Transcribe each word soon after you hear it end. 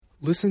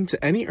Listen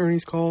to any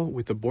earnings call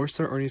with the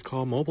Borsa Earnings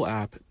Call mobile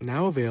app,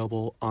 now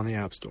available on the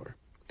App Store.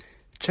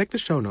 Check the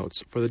show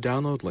notes for the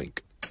download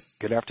link.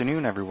 Good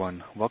afternoon,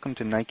 everyone. Welcome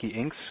to Nike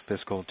Inc.'s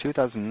fiscal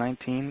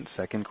 2019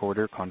 second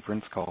quarter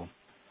conference call.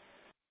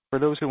 For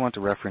those who want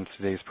to reference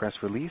today's press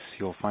release,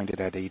 you'll find it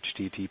at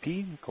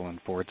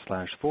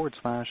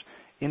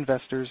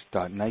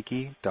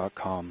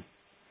http://investors.nike.com.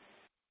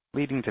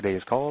 Leading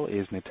today's call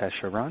is Nitesh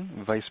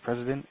Sharan, Vice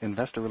President,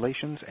 Investor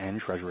Relations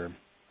and Treasurer.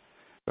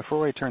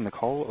 Before I turn the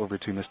call over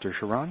to Mr.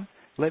 Sharan,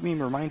 let me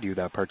remind you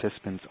that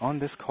participants on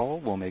this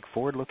call will make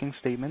forward-looking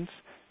statements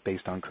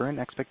based on current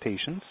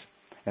expectations,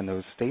 and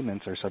those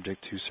statements are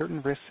subject to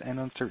certain risks and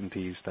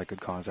uncertainties that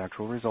could cause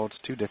actual results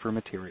to differ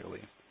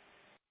materially.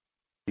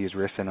 These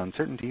risks and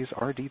uncertainties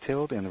are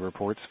detailed in the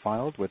reports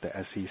filed with the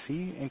SEC,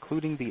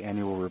 including the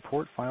annual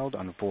report filed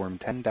on Form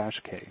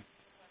 10-K.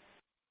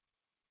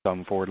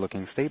 Some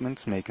forward-looking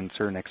statements may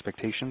concern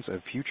expectations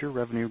of future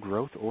revenue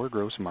growth or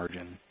gross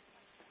margin.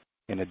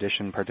 In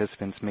addition,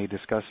 participants may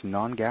discuss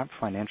non-GAAP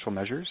financial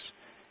measures,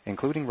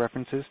 including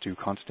references to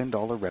constant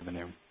dollar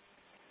revenue.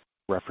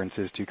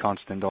 References to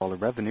constant dollar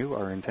revenue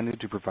are intended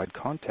to provide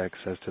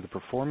context as to the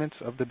performance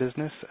of the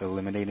business,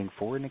 eliminating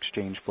foreign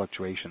exchange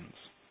fluctuations.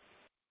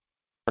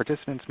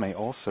 Participants may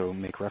also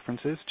make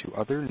references to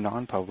other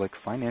non-public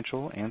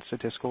financial and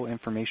statistical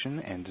information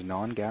and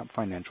non-GAAP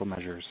financial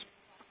measures.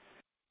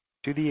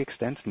 To the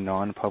extent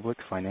non-public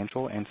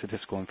financial and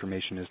statistical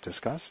information is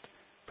discussed,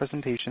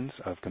 presentations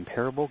of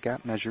comparable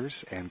GAAP measures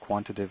and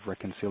quantitative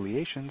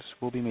reconciliations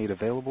will be made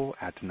available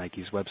at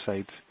Nike's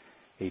website,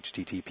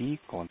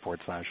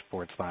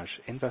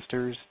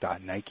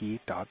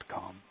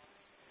 http://investors.nike.com.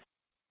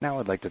 Now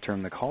I'd like to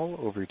turn the call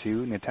over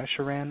to Nitesh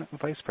Sharan,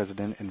 Vice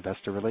President,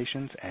 Investor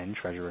Relations and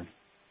Treasurer.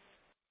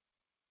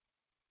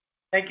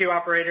 Thank you,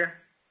 Operator.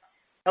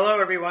 Hello,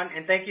 everyone,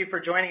 and thank you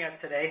for joining us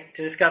today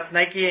to discuss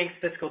Nike Inc.'s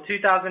fiscal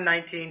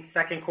 2019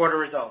 second quarter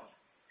results.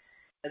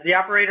 As the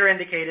operator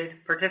indicated,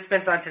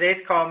 participants on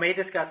today's call may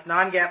discuss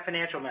non-GAAP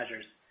financial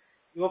measures.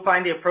 You will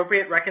find the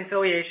appropriate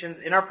reconciliations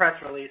in our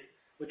press release,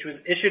 which was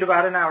issued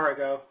about an hour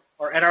ago,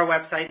 or at our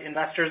website,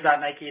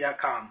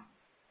 investors.nike.com.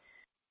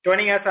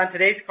 Joining us on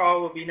today's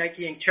call will be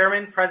Nike Inc.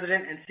 Chairman,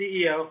 President, and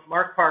CEO,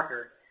 Mark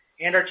Parker,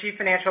 and our Chief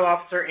Financial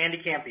Officer, Andy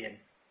Campion.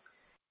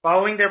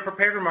 Following their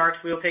prepared remarks,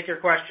 we will take your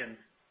questions.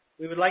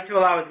 We would like to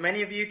allow as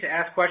many of you to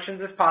ask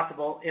questions as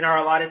possible in our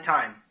allotted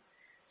time,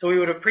 so we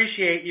would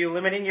appreciate you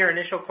limiting your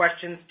initial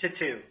questions to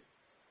 2.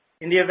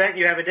 In the event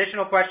you have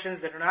additional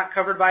questions that are not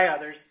covered by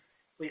others,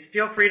 please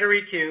feel free to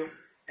re-queue,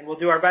 and we'll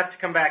do our best to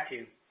come back to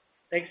you.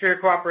 Thanks for your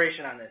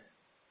cooperation on this.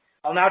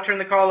 I'll now turn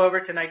the call over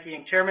to Nike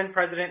Inc. Chairman,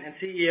 President, and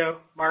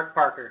CEO, Mark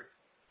Parker.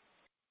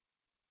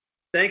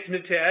 Thanks,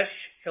 Nitesh.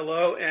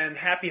 Hello, and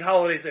happy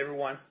holidays,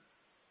 everyone.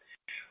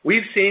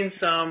 We've seen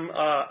some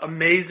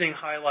amazing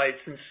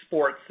highlights in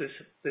sports this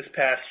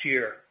past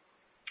year.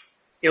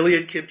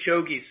 Eliud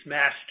Kipchoge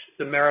smashed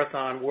the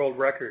marathon world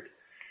record.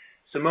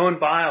 Simone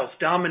Biles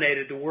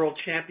dominated the world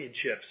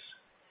championships.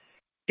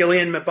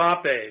 Kylian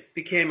Mbappe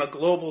became a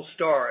global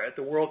star at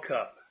the World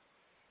Cup.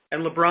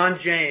 And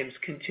LeBron James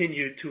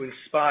continued to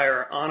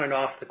inspire on and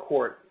off the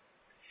court.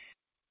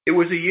 It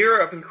was a year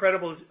of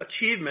incredible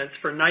achievements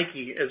for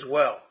Nike as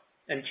well,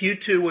 and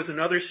Q2 was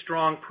another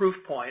strong proof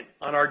point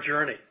on our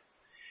journey.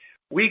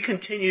 We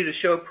continue to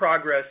show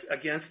progress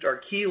against our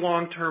key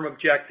long-term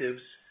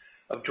objectives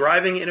of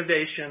driving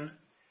innovation,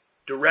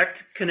 direct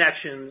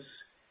connections,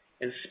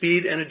 and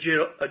speed and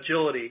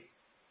agility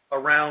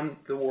around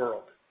the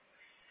world.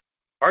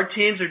 Our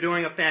teams are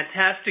doing a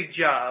fantastic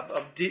job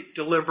of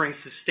delivering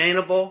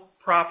sustainable,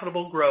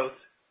 profitable growth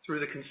through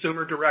the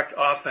consumer direct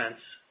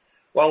offense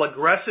while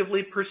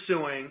aggressively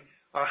pursuing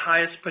our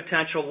highest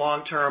potential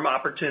long-term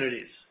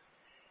opportunities.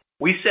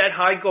 We set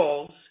high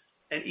goals,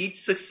 and each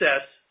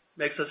success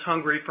makes us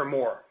hungry for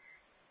more.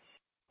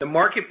 The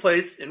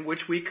marketplace in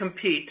which we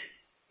compete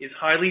is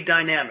highly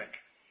dynamic.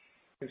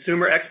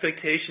 Consumer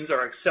expectations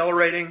are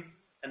accelerating,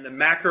 and the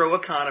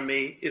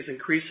macroeconomy is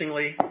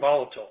increasingly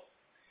volatile.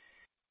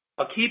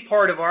 A key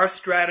part of our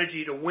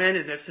strategy to win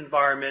in this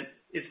environment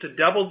is to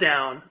double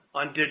down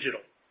on digital.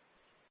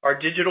 Our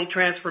digital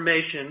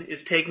transformation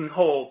is taking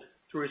hold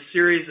through a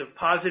series of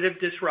positive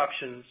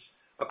disruptions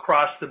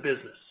across the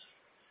business.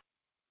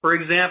 For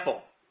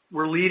example,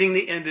 we're leading the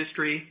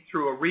industry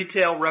through a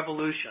retail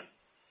revolution.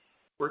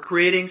 We're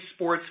creating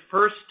sports'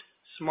 first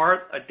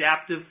smart,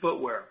 adaptive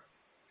footwear,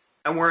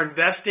 and we're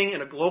investing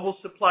in a global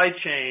supply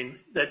chain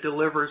that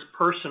delivers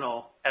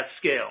personal at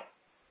scale.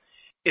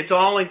 It's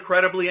all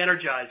incredibly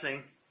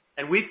energizing,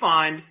 and we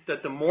find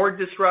that the more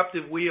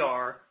disruptive we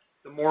are,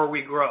 the more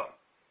we grow.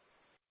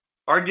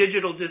 Our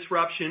digital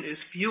disruption is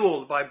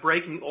fueled by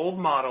breaking old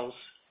models,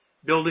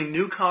 building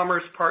new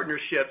commerce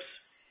partnerships,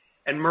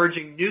 and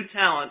merging new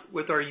talent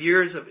with our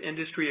years of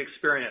industry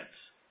experience.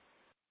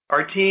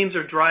 Our teams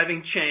are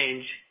driving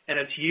change, and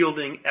it's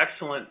yielding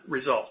excellent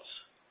results.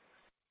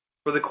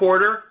 For the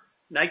quarter,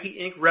 Nike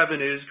Inc.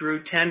 revenues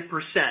grew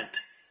 10%.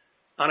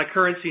 On a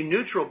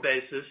currency-neutral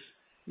basis,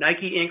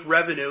 Nike Inc.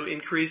 revenue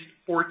increased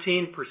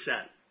 14%.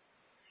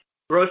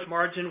 Gross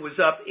margin was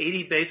up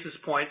 80 basis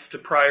points to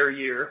prior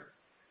year,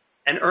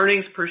 and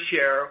earnings per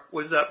share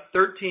was up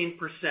 13%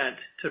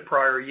 to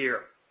prior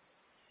year.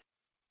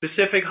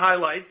 Specific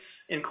highlights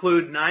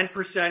include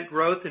 9%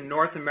 growth in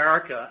North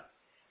America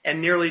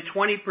and nearly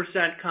 20%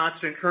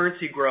 constant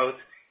currency growth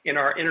in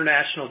our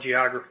international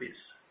geographies.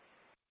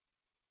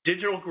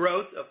 Digital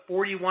growth of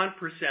 41%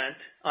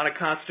 on a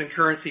constant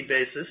currency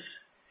basis,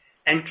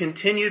 and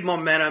continued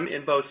momentum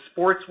in both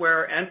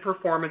sportswear and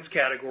performance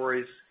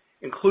categories,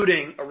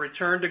 including a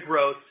return to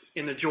growth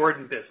in the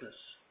Jordan business.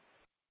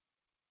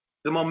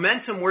 The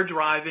momentum we're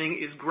driving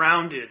is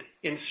grounded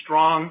in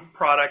strong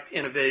product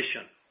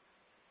innovation.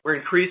 We're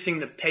increasing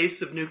the pace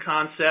of new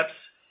concepts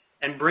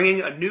and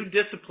bringing a new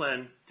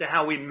discipline to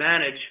how we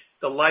manage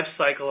the life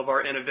cycle of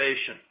our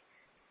innovation.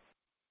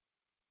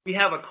 We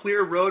have a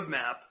clear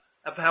roadmap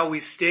of how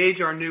we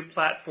stage our new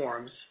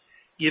platforms,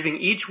 giving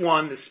each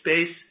one the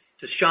space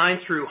to shine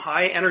through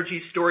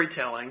high-energy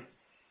storytelling,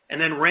 and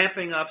then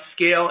ramping up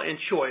scale and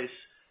choice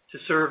to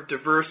serve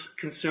diverse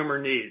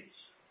consumer needs.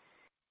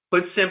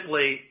 Put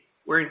simply,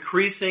 we're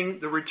increasing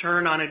the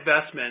return on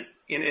investment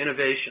in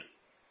innovation.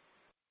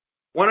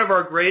 One of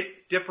our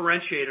great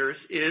differentiators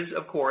is,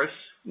 of course,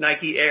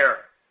 Nike Air.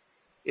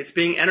 It's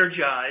being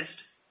energized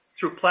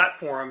through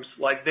platforms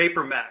like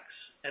VaporMax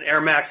and Air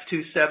Max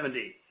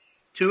 270,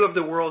 two of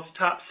the world's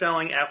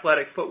top-selling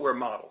athletic footwear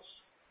models.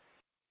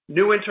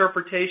 New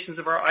interpretations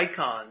of our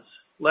icons,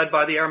 led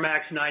by the Air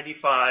Max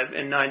 95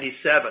 and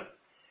 97.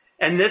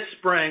 And this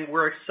spring,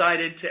 we're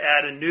excited to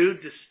add a new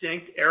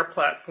distinct Air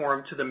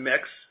platform to the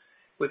mix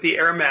with the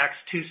Air Max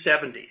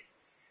 270.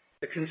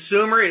 The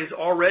consumer is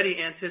already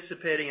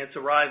anticipating its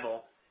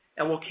arrival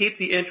and will keep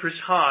the interest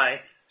high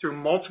through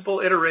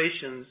multiple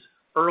iterations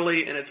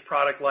early in its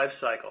product life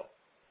cycle.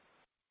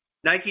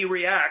 Nike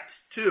React,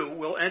 too,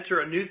 will enter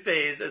a new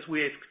phase as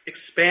we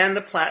expand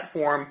the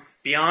platform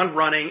beyond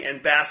running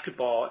and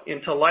basketball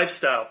into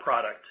lifestyle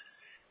product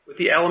with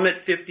the Element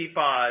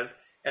 55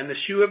 and the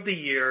shoe of the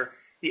year,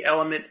 the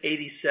Element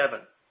 87.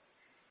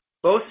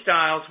 Both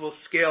styles will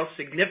scale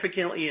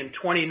significantly in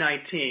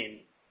 2019.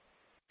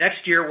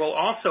 Next year, we'll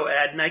also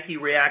add Nike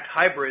React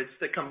hybrids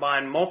that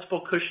combine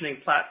multiple cushioning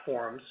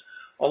platforms,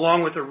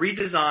 along with a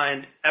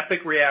redesigned Epic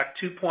React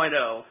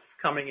 2.0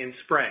 coming in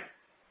spring.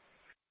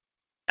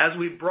 As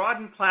we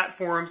broaden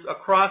platforms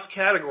across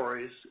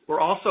categories, we're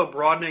also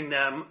broadening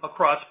them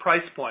across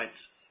price points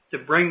to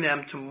bring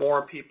them to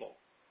more people.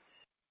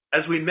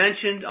 As we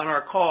mentioned on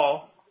our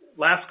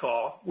last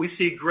call, we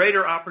see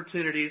greater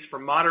opportunities for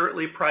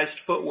moderately priced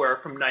footwear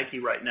from Nike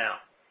right now.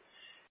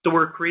 So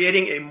we're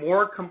creating a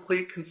more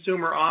complete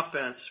consumer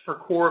offense for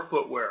core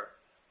footwear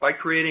by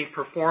creating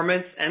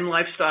performance and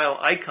lifestyle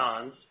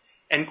icons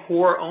and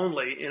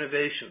core-only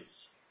innovations.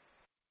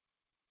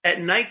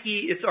 At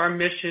Nike, it's our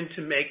mission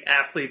to make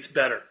athletes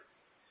better.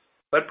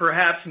 But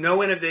perhaps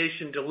no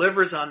innovation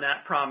delivers on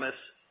that promise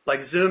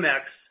like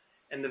ZoomX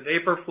and the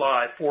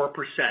Vaporfly 4%,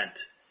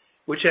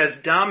 which has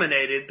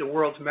dominated the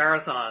world's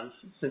marathons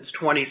since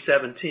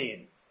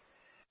 2017.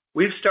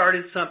 We've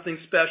started something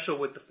special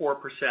with the 4%,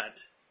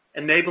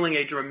 enabling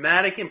a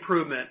dramatic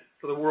improvement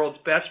for the world's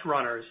best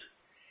runners,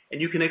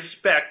 and you can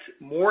expect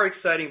more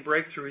exciting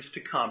breakthroughs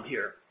to come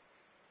here.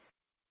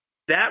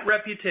 That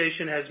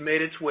reputation has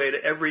made its way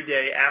to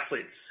everyday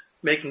athletes,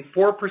 making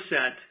 4%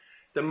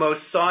 the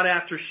most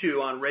sought-after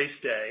shoe on race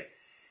day,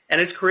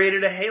 and it's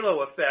created a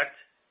halo effect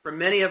for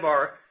many of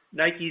our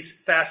Nike's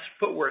fast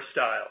footwear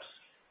styles,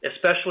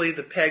 especially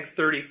the Peg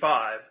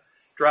 35,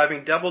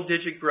 driving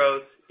double-digit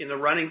growth in the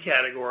running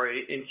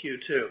category in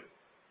Q2.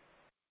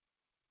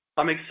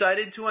 I'm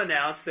excited to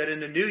announce that in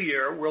the new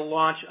year, we'll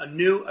launch a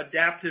new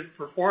adaptive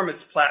performance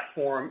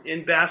platform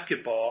in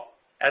basketball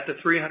at the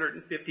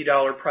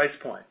 $350 price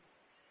point.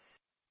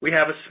 We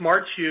have a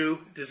smart shoe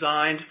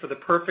designed for the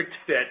perfect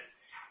fit,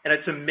 and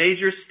it's a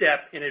major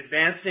step in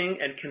advancing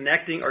and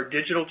connecting our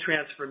digital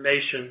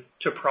transformation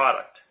to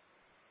product.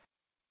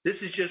 This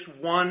is just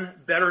one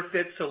better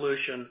fit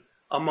solution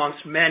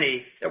amongst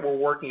many that we're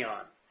working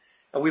on,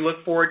 and we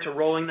look forward to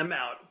rolling them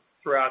out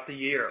throughout the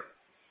year.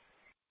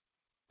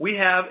 We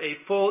have a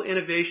full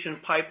innovation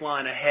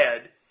pipeline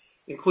ahead,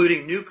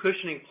 including new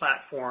cushioning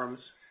platforms,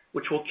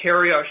 which will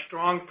carry our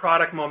strong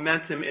product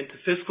momentum into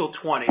fiscal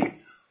 20,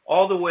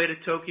 all the way to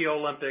Tokyo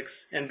Olympics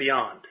and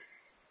beyond.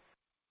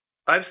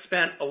 I've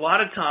spent a lot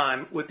of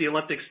time with the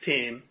Olympics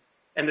team,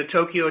 and the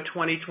Tokyo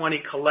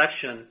 2020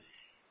 collection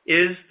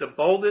is the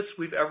boldest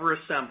we've ever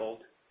assembled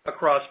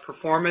across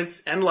performance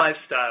and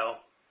lifestyle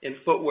in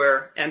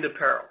footwear and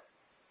apparel.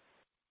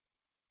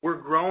 We're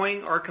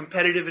growing our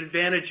competitive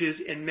advantages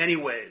in many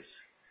ways.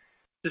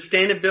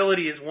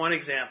 Sustainability is one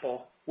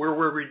example where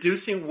we're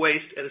reducing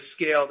waste at a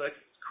scale that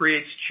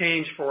creates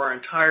change for our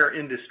entire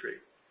industry.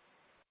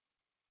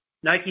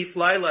 Nike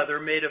Fly Leather,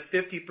 made of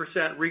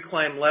 50%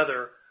 reclaimed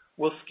leather,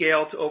 will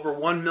scale to over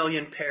 1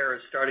 million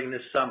pairs starting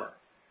this summer.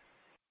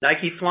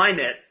 Nike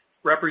Flyknit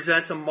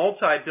represents a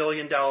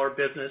multi-billion-dollar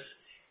business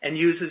and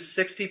uses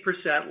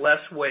 60% less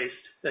waste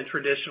than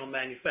traditional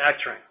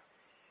manufacturing.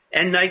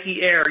 And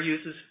Nike Air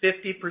uses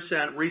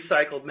 50%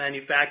 recycled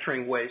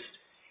manufacturing waste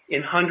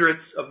in hundreds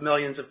of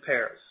millions of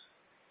pairs.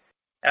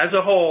 As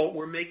a whole,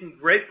 we're making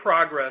great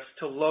progress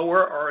to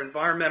lower our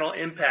environmental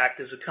impact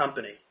as a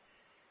company,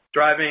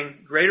 driving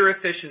greater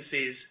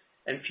efficiencies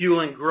and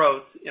fueling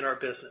growth in our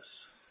business.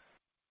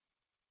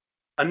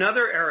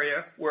 Another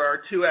area where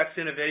our 2X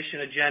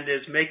innovation agenda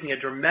is making a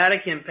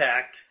dramatic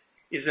impact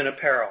is in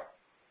apparel.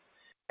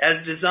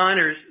 As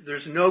designers,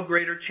 there's no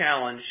greater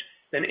challenge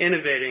than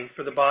innovating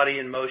for the body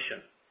in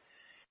motion.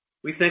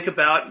 We think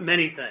about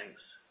many things,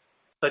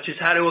 such as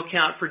how to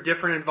account for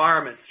different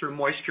environments through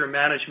moisture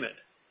management,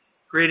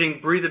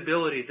 creating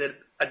breathability that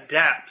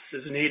adapts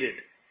as needed,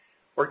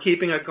 or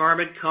keeping a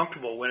garment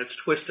comfortable when it's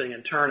twisting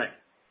and turning.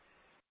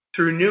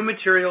 Through new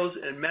materials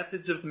and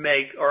methods of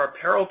make, our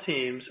apparel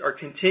teams are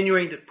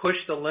continuing to push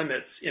the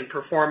limits in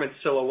performance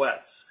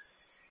silhouettes,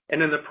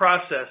 and in the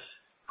process,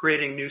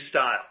 creating new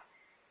style.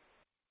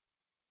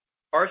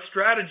 Our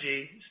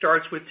strategy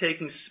starts with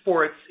taking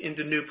sports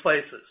into new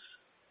places.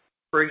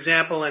 For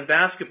example, in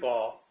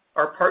basketball,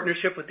 our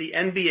partnership with the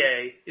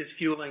NBA is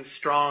fueling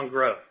strong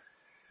growth.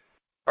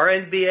 Our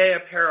NBA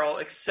apparel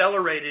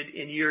accelerated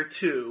in year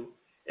 2,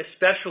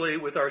 especially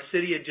with our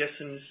City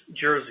Editions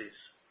jerseys,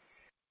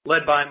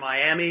 led by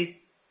Miami,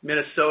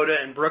 Minnesota,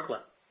 and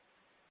Brooklyn.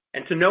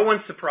 And to no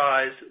one's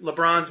surprise,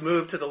 LeBron's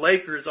move to the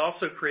Lakers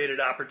also created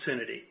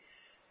opportunity.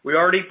 We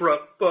already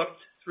booked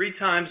 3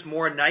 times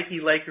more Nike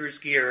Lakers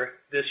gear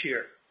this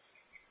year.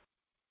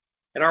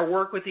 And our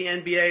work with the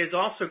NBA has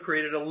also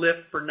created a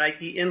lift for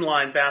Nike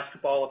inline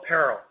basketball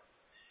apparel.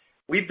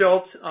 We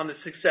built on the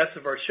success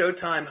of our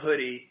Showtime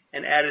hoodie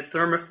and added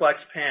Thermoflex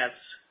pants,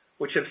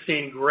 which have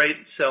seen great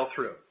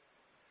sell-through.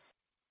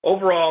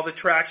 Overall, the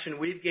traction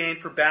we've gained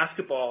for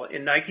basketball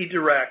in Nike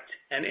Direct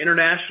and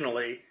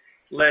internationally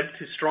led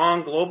to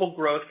strong global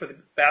growth for the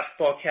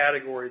basketball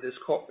category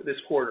this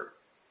quarter.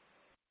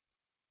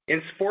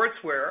 In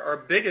sportswear,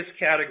 our biggest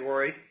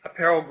category,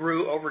 apparel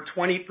grew over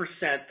 20%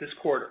 this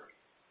quarter.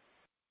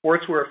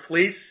 Sportswear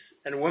fleece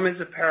and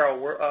women's apparel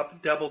were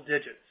up double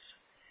digits.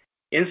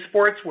 In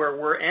sportswear,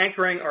 we're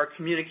anchoring our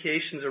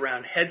communications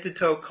around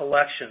head-to-toe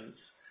collections,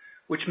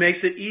 which makes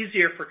it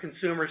easier for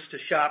consumers to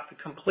shop the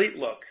complete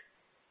look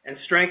and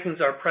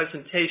strengthens our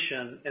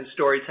presentation and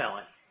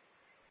storytelling.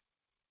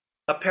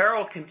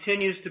 Apparel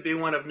continues to be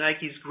one of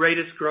Nike's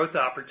greatest growth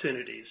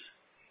opportunities,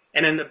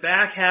 and in the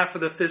back half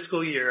of the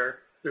fiscal year,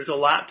 there's a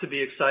lot to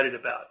be excited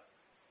about.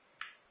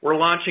 We're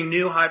launching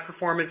new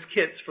high-performance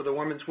kits for the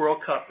Women's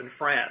World Cup in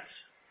France,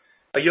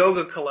 a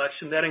yoga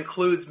collection that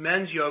includes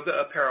men's yoga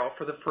apparel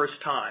for the first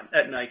time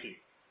at Nike,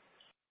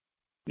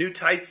 new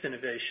tights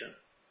innovation,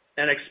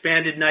 and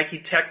expanded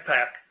Nike Tech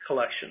Pack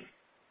collection.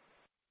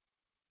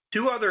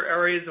 2 other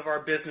areas of our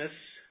business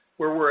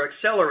where we're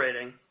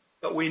accelerating,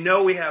 but we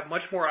know we have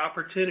much more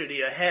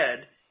opportunity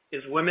ahead,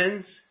 is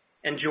women's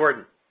and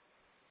Jordan.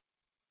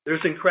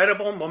 There's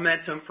incredible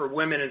momentum for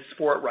women in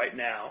sport right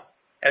now,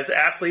 as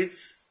athletes,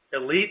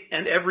 elite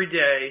and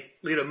everyday,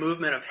 lead a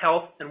movement of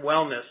health and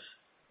wellness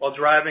while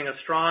driving a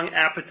strong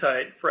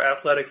appetite for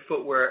athletic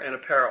footwear and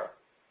apparel.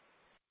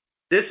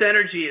 This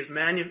energy is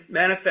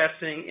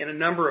manifesting in a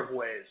number of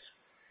ways.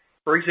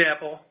 For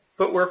example,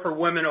 footwear for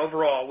women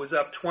overall was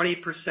up 20%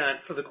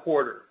 for the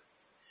quarter,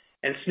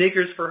 and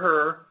sneakers for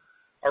her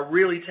are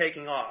really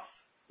taking off,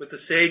 with the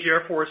Sage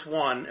Air Force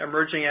 1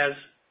 emerging as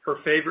her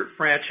favorite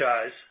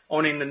franchise,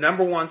 owning the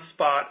 #1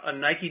 spot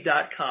on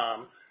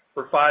Nike.com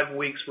for 5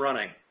 weeks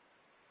running.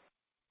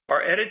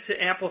 Our Edit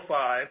to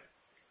Amplify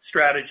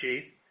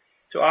strategy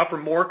to offer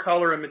more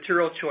color and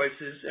material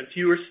choices and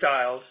fewer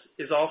styles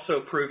is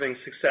also proving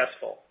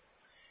successful.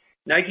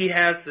 Nike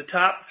has the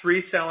top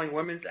 3 selling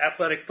women's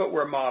athletic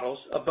footwear models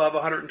above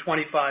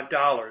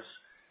 $125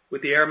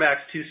 with the Air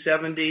Max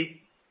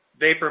 270,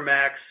 Vapor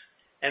Max,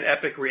 and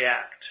Epic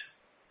React.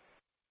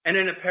 And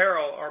in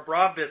apparel, our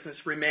bra business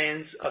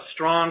remains a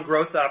strong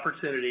growth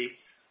opportunity,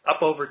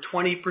 up over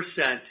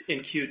 20%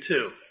 in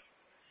Q2.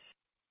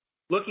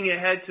 Looking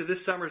ahead to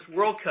this summer's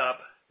World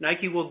Cup,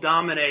 Nike will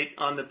dominate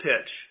on the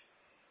pitch.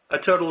 A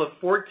total of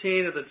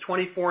 14 of the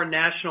 24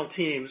 national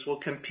teams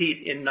will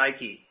compete in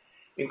Nike,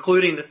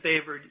 including the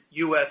favored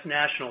U.S.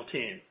 national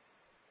team.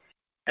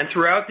 And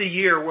throughout the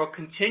year, we'll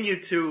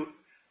continue to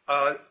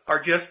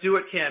our Just Do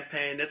It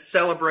campaign that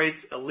celebrates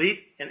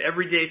elite and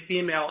everyday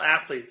female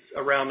athletes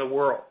around the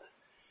world.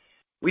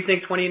 We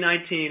think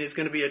 2019 is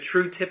going to be a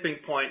true tipping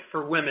point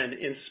for women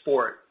in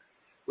sport,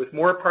 with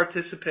more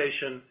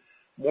participation,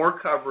 more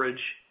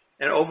coverage,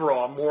 and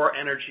overall more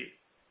energy.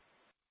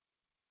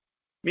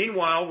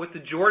 Meanwhile, with the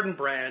Jordan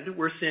brand,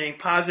 we're seeing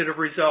positive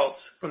results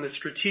from the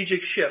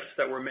strategic shifts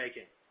that we're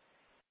making.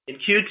 In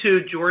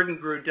Q2, Jordan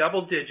grew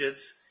double digits,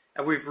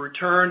 and we've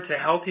returned to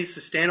healthy,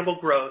 sustainable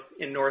growth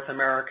in North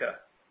America.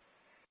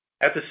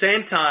 At the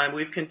same time,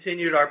 we've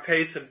continued our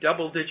pace of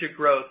double-digit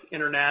growth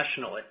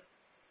internationally.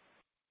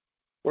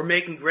 We're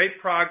making great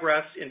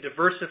progress in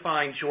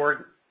diversifying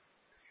Jordan.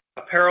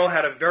 Apparel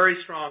had a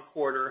very strong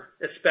quarter,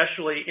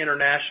 especially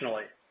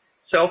internationally.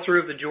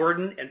 Sell-through of the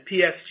Jordan and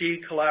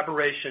PSG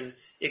collaboration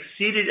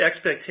exceeded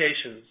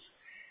expectations,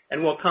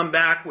 and we'll come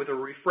back with a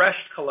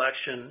refreshed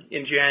collection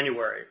in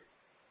January.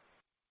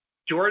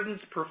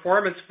 Jordan's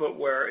performance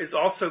footwear is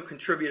also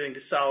contributing to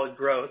solid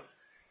growth,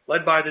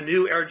 led by the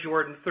new Air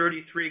Jordan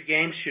 33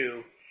 game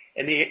shoe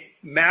and the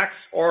Max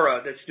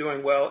Aura that's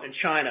doing well in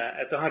China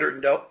at the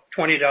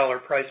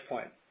 $120 price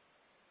point.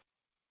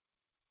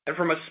 And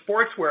from a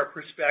sportswear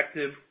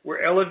perspective,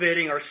 we're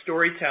elevating our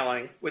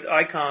storytelling with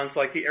icons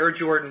like the Air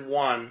Jordan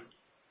 1,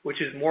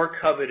 which is more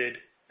coveted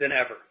than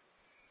ever.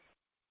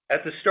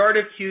 At the start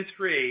of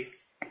Q3,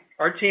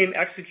 our team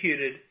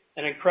executed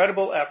an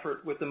incredible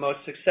effort with the most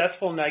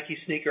successful Nike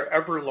sneaker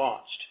ever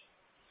launched,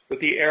 with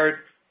the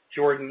Air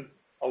Jordan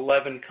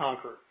 11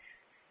 Conqueror.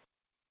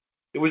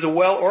 It was a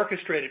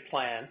well-orchestrated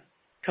plan,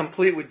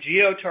 complete with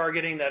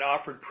geo-targeting that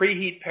offered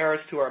preheat pairs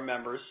to our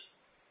members,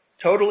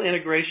 total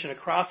integration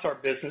across our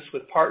business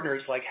with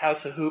partners like House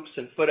of Hoops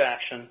and Foot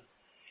Action,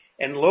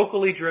 and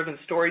locally driven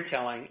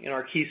storytelling in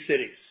our key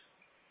cities.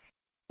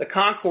 The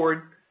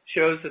Concord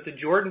shows that the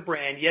Jordan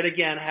brand yet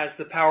again has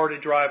the power to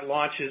drive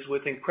launches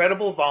with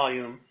incredible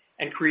volume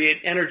and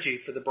create energy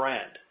for the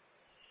brand.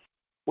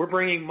 We're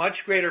bringing much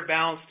greater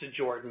balance to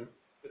Jordan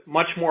with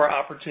much more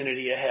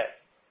opportunity ahead.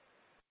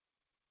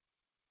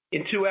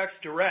 In 2X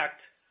Direct,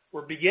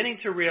 we're beginning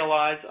to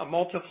realize a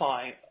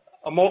multiplying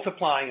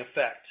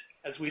effect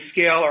as we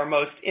scale our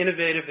most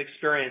innovative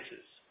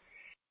experiences.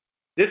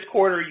 This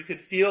quarter, you could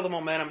feel the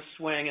momentum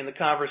swing in the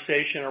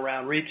conversation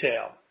around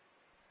retail.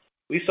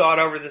 We saw it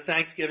over the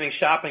Thanksgiving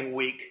shopping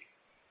week,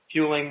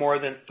 fueling more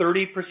than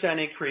 30%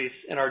 increase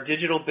in our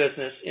digital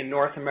business in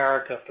North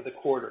America for the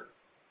quarter.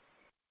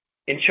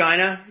 In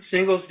China,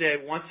 Singles Day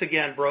once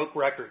again broke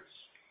records.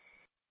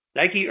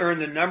 Nike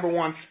earned the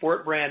 #1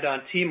 sport brand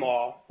on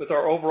Tmall with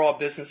our overall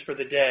business for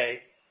the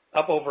day,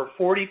 up over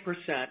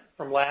 40%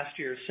 from last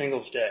year's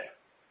Singles Day.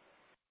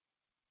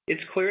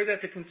 It's clear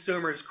that the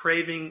consumer is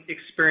craving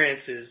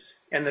experiences,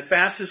 and the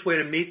fastest way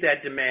to meet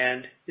that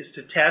demand is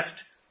to test,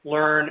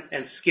 learn,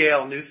 and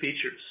scale new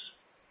features.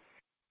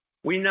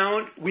 We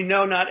know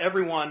not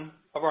every one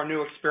of our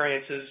new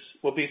experiences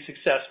will be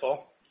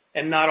successful,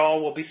 and not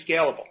all will be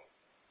scalable.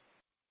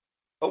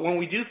 But when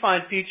we do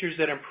find features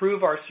that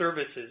improve our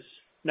services,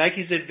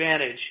 Nike's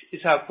advantage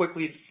is how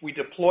quickly we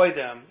deploy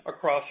them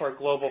across our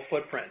global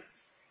footprint.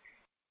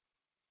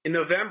 In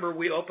November,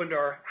 we opened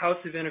our House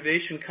of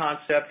Innovation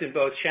concept in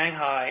both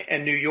Shanghai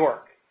and New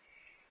York.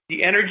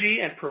 The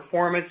energy and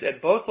performance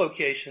at both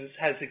locations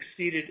has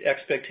exceeded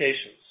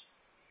expectations.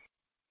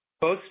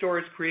 Both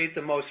stores create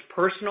the most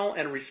personal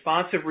and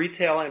responsive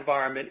retail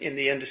environment in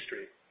the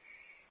industry.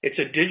 It's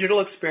a digital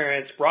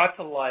experience brought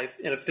to life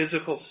in a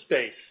physical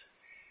space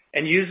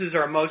and uses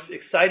our most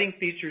exciting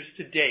features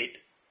to date,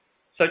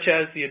 such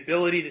as the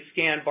ability to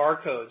scan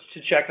barcodes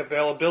to check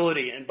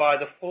availability and buy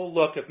the full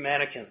look of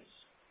mannequins,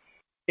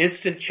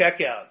 instant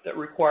checkout that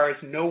requires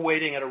no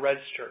waiting at a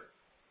register,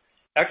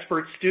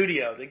 expert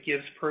studio that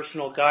gives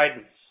personal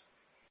guidance,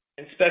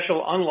 and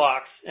special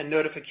unlocks and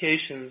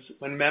notifications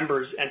when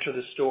members enter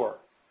the store.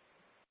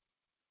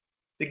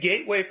 The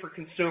gateway for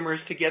consumers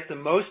to get the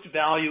most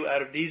value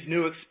out of these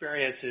new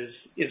experiences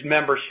is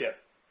membership.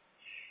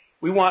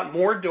 We want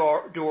more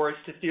doors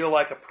to feel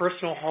like a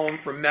personal home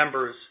for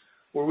members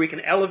where we can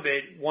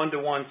elevate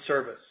one-to-one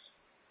service.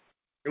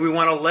 And we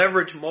want to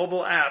leverage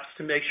mobile apps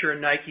to make sure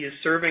Nike is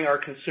serving our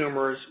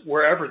consumers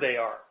wherever they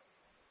are.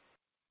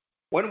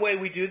 One way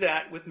we do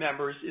that with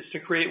members is to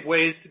create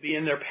ways to be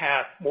in their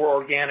path more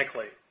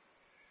organically.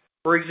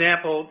 For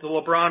example, the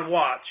LeBron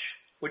watch,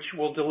 which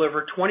will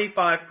deliver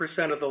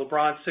 25% of the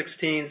LeBron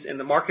 16s in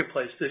the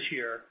marketplace this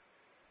year,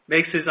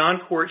 makes his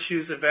on-court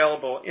shoes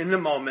available in the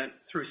moment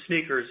through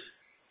sneakers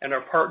and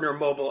our partner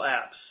mobile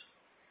apps.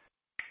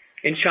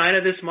 In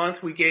China this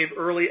month, we gave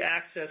early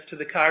access to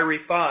the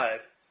Kyrie 5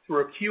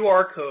 through a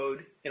QR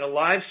code in a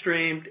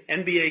live-streamed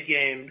NBA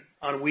game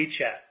on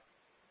WeChat.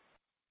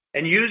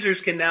 And users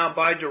can now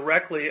buy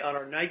directly on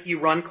our Nike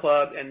Run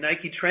Club and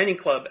Nike Training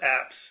Club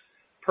apps,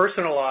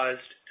 personalized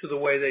to the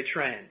way they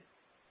train.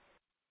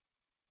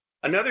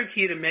 Another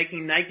key to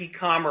making Nike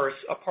commerce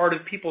a part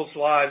of people's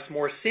lives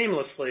more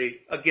seamlessly,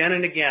 again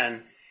and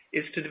again,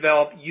 is to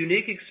develop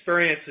unique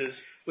experiences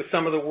with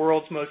some of the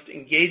world's most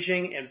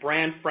engaging and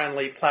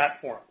brand-friendly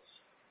platforms.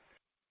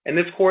 And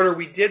this quarter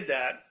we did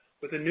that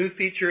with a new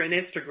feature in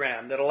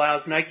Instagram that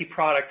allows Nike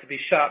product to be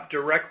shopped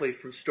directly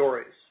from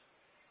stories.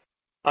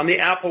 On the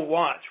Apple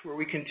Watch, where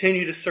we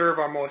continue to serve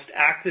our most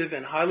active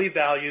and highly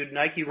valued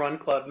Nike Run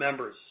Club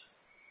members.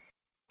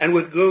 And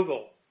with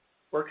Google,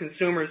 where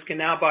consumers can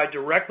now buy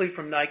directly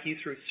from Nike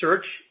through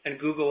Search and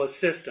Google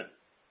Assistant.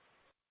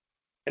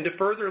 And to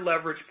further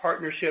leverage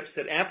partnerships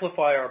that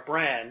amplify our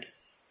brand,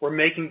 we're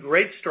making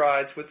great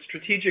strides with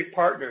strategic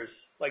partners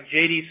like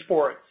JD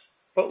Sports,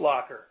 Foot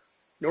Locker,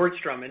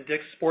 Nordstrom, and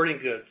Dick's Sporting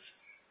Goods,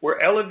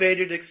 where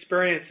elevated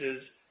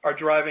experiences are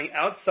driving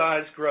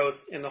outsized growth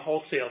in the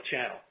wholesale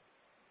channel.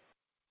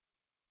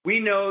 We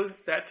know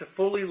that to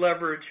fully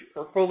leverage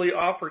or fully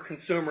offer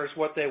consumers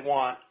what they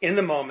want in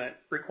the moment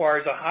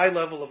requires a high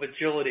level of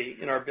agility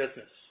in our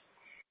business.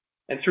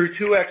 And through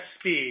 2X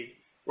Speed,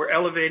 we're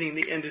elevating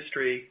the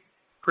industry,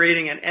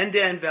 creating an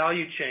end-to-end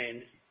value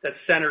chain that's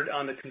centered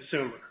on the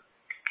consumer.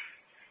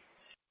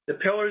 The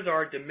pillars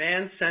are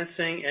demand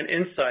sensing and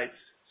insights,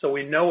 so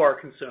we know our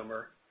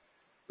consumer,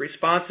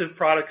 responsive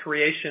product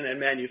creation and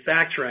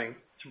manufacturing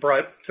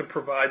to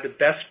provide the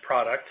best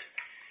product,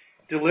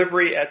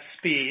 delivery at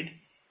speed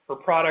for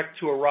product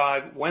to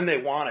arrive when they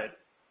want it,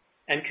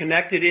 and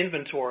connected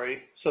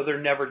inventory so they're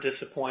never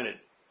disappointed.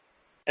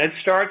 And it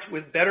starts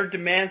with better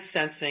demand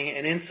sensing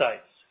and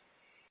insights.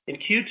 In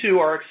Q2,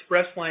 our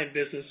Express Lane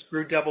business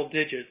grew double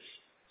digits,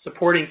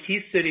 supporting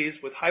key cities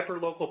with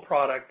hyperlocal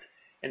product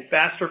and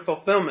faster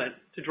fulfillment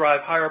to drive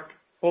higher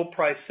full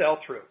price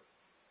sell-through.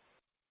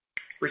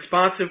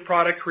 Responsive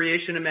product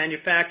creation and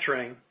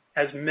manufacturing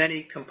has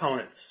many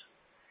components.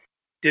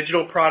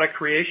 Digital product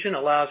creation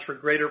allows for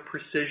greater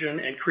precision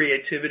and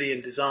creativity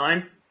in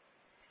design.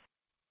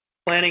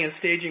 Planning and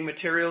staging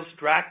materials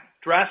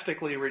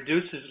drastically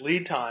reduces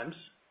lead times,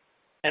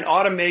 and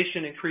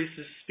automation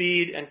increases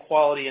speed and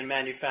quality in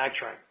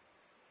manufacturing.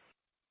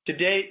 To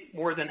date,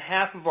 more than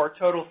half of our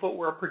total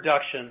footwear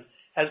production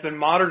has been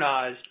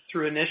modernized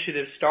through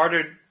initiatives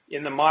started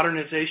in the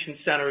modernization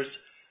centers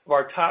of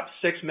our top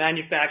 6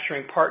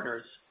 manufacturing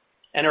partners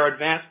and our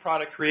Advanced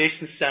Product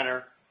Creation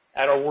Center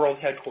at our world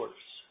headquarters.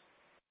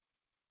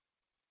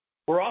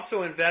 We're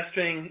also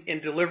investing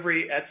in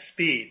delivery at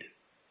speed.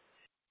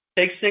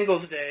 Take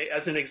Singles Day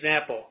as an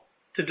example.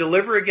 To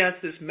deliver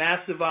against this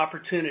massive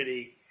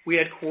opportunity, we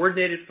had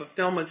coordinated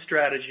fulfillment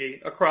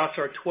strategy across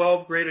our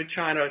 12 Greater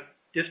China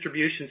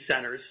distribution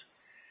centers,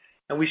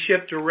 and we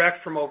shipped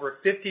direct from over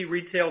 50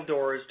 retail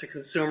doors to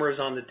consumers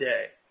on the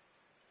day.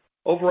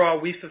 Overall,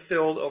 we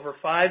fulfilled over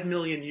 5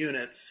 million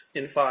units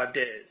in 5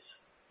 days.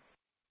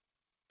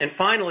 And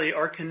finally,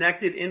 our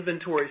connected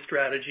inventory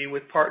strategy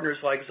with partners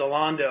like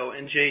Zalando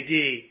and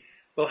JD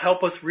will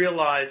help us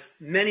realize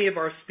many of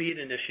our speed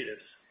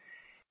initiatives.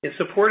 In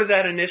support of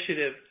that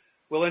initiative,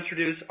 we'll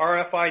introduce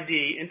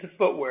RFID into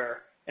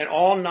footwear and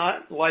all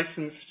not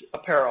licensed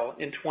apparel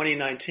in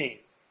 2019.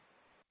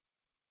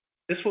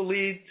 This will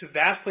lead to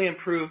vastly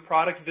improved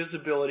product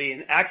visibility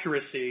and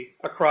accuracy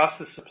across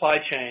the supply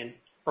chain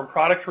from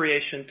product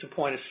creation to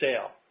point of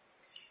sale.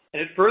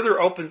 And it further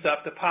opens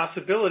up the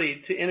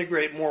possibility to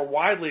integrate more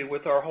widely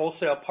with our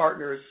wholesale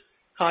partners,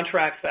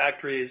 contract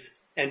factories,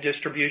 and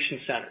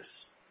distribution centers.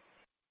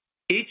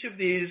 Each of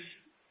these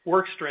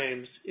work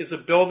streams is a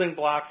building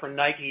block for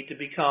Nike to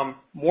become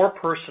more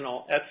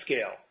personal at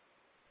scale.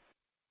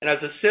 And as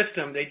a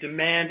system, they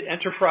demand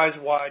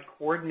enterprise-wide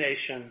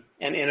coordination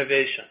and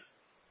innovation.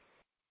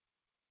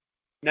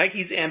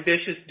 Nike's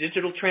ambitious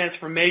digital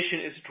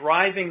transformation is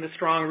driving the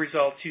strong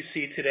results you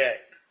see today.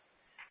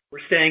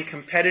 We're staying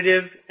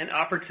competitive and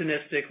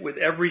opportunistic with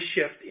every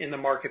shift in the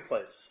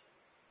marketplace.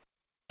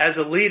 As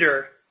a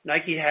leader,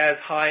 Nike has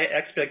high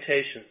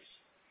expectations.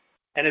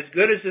 And as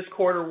good as this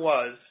quarter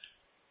was,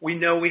 we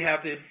know we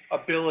have the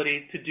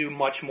ability to do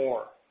much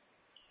more.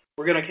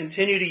 We're going to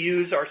continue to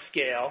use our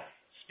scale,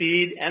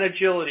 speed, and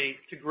agility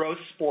to grow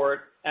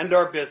sport and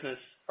our business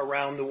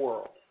around the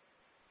world.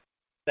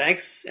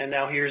 Thanks, and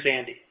now here's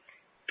Andy.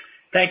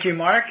 Thank you,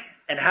 Mark,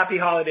 and happy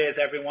holidays,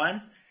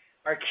 everyone.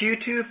 Our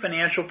Q2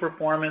 financial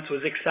performance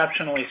was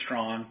exceptionally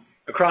strong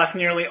across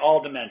nearly all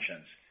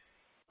dimensions.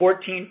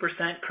 14%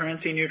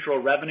 currency-neutral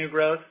revenue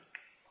growth,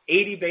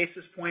 80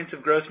 basis points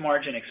of gross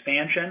margin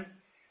expansion,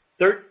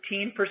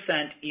 13%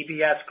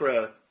 EPS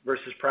growth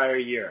versus prior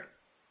year.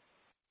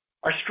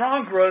 Our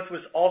strong growth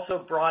was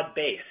also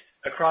broad-based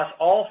across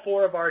all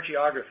 4 of our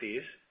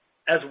geographies,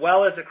 as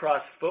well as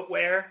across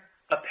footwear,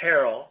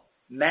 apparel,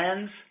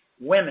 men's,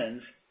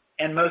 women's,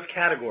 and most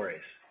categories.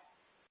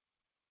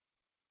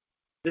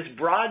 This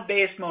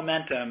broad-based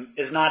momentum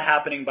is not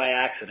happening by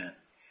accident,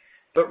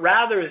 but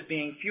rather is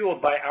being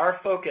fueled by our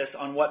focus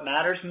on what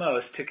matters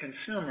most to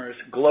consumers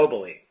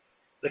globally.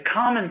 The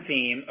common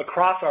theme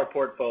across our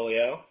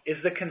portfolio is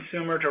the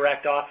consumer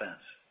direct offense.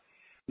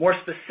 More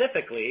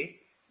specifically,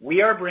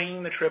 we are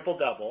bringing the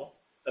triple-double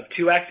of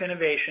 2X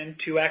innovation,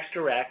 2X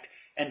direct,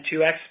 and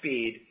 2X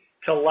speed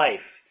to life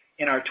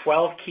in our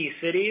 12 key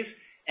cities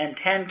and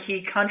 10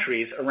 key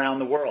countries around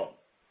the world.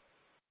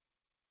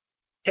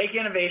 Take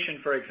innovation,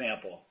 for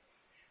example.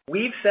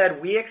 We've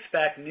said we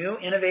expect new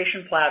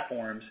innovation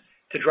platforms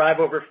to drive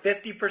over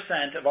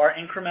 50% of our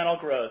incremental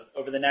growth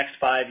over the next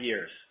 5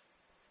 years.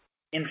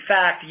 In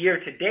fact, year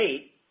to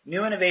date,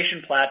 new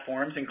innovation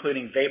platforms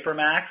including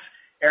VaporMax,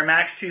 Air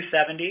Max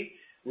 270,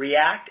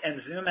 React,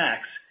 and ZoomX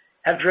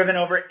have driven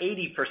over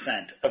 80%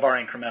 of our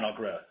incremental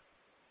growth.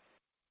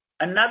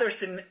 Another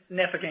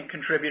significant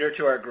contributor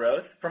to our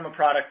growth from a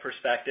product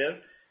perspective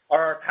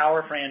are our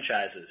power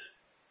franchises.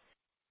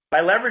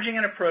 By leveraging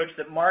an approach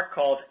that Mark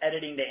calls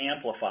editing to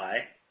amplify,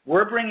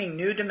 we're bringing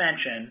new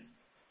dimension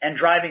and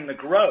driving the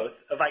growth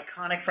of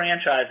iconic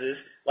franchises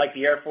like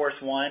the Air Force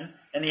 1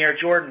 and the Air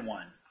Jordan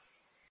 1.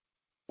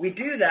 We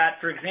do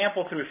that, for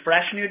example, through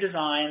fresh new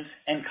designs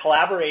and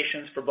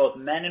collaborations for both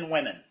men and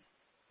women,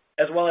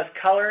 as well as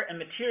color and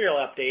material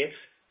updates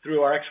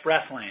through our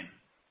Express Lane.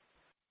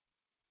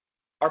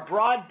 Our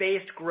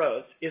broad-based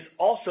growth is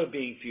also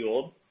being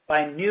fueled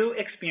by new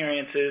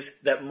experiences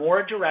that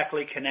more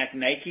directly connect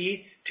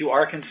Nike to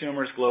our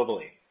consumers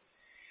globally.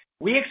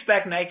 We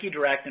expect Nike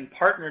Direct and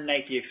partnered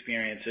Nike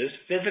experiences,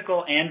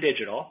 physical and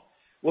digital,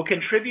 will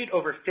contribute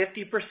over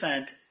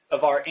 50%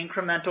 of our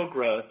incremental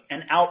growth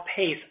and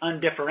outpace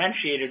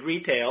undifferentiated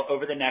retail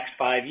over the next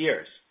 5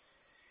 years.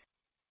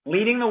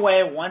 Leading the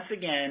way once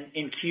again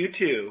in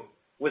Q2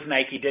 was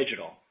Nike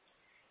Digital.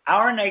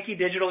 Our Nike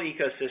Digital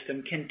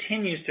ecosystem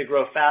continues to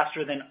grow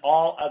faster than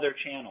all other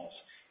channels,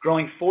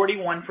 growing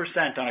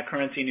 41% on a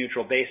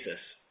currency-neutral basis.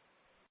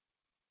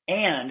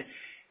 And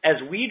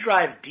as we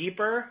drive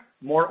deeper,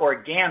 more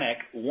organic,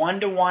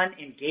 one-to-one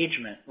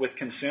engagement with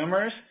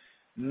consumers,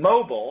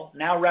 mobile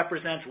now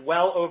represents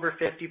well over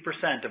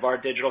 50% of our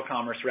digital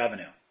commerce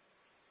revenue.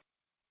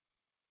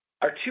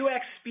 Our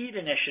 2X Speed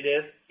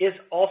initiative is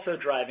also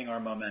driving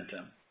our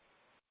momentum.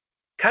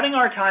 Cutting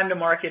our time to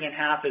market in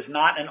half is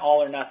not an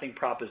all-or-nothing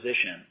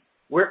proposition.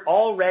 We're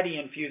already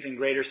infusing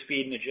greater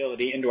speed and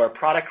agility into our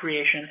product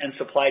creation and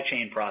supply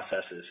chain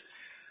processes,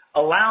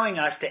 allowing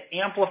us to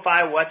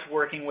amplify what's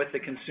working with the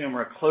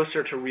consumer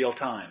closer to real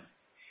time.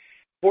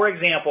 For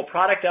example,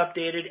 product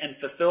updated and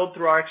fulfilled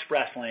through our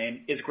Express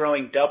Lane is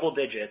growing double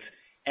digits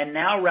and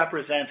now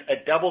represents a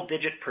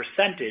double-digit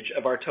percentage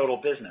of our total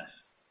business.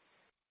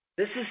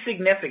 This is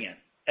significant,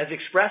 as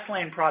Express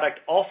Lane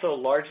product also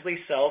largely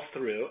sells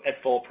through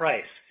at full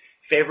price,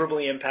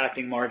 favorably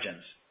impacting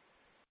margins.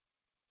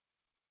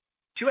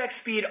 2X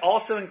Speed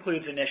also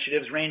includes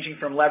initiatives ranging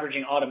from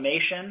leveraging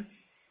automation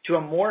to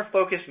a more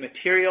focused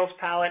materials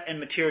palette and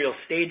material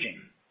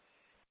staging.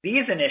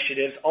 These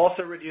initiatives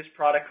also reduce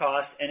product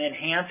costs and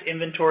enhance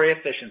inventory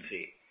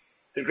efficiency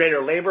through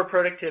greater labor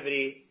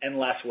productivity and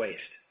less waste.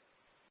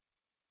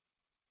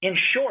 In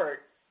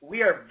short,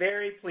 we are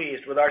very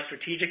pleased with our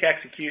strategic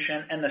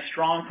execution and the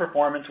strong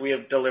performance we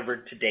have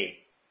delivered to date.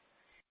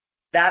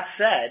 That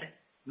said,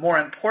 more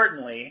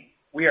importantly,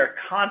 we are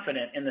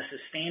confident in the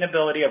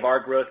sustainability of our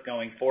growth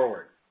going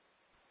forward.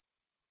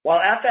 While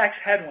FX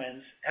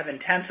headwinds have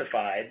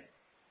intensified,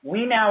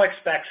 we now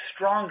expect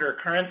stronger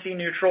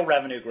currency-neutral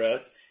revenue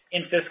growth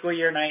in fiscal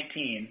year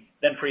 19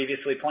 than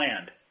previously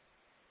planned.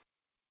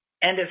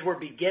 And as we're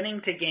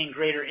beginning to gain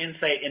greater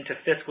insight into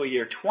fiscal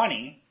year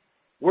 20,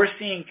 we're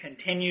seeing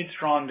continued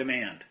strong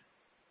demand.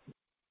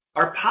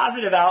 Our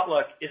positive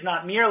outlook is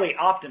not merely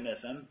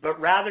optimism, but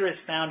rather is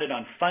founded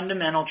on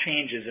fundamental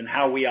changes in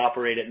how we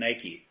operate at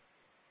Nike.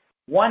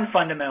 One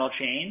fundamental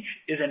change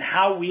is in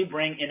how we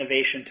bring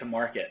innovation to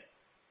market.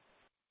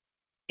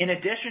 In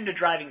addition to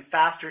driving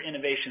faster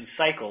innovation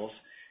cycles,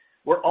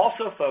 we're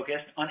also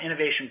focused on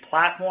innovation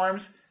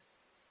platforms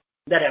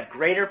that have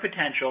greater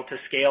potential to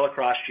scale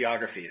across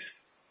geographies.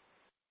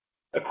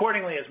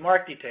 Accordingly, as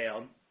Mark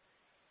detailed,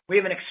 we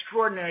have an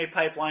extraordinary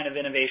pipeline of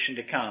innovation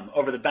to come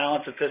over the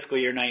balance of fiscal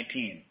year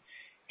 19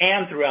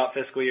 and throughout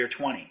fiscal year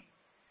 20.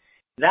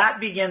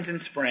 That begins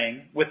in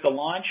spring with the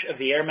launch of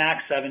the Air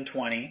Max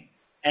 720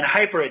 and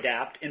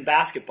HyperAdapt in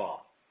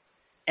basketball,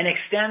 and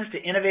extends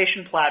to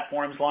innovation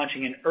platforms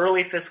launching in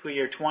early fiscal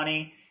year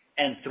 20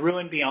 and through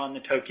and beyond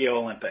the Tokyo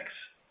Olympics.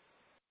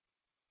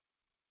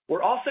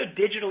 We're also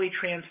digitally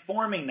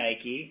transforming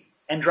Nike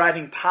and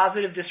driving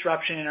positive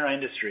disruption in our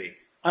industry,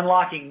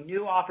 unlocking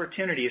new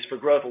opportunities for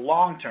growth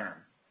long term.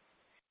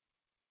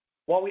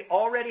 While we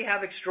already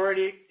have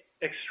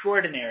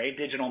extraordinary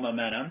digital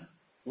momentum,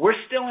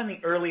 we're still in the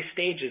early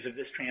stages of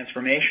this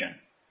transformation.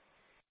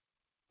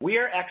 We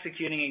are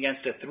executing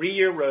against a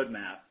 3-year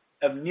roadmap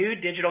of new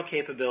digital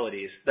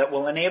capabilities that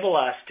will enable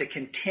us to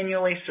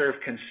continually serve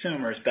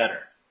consumers better.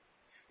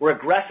 We're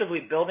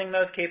aggressively building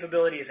those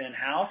capabilities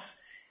in-house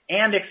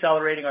and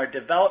accelerating our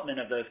development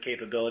of those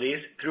capabilities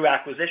through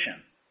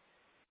acquisition.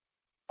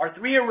 Our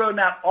 3-year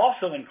roadmap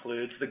also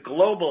includes the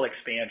global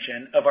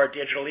expansion of our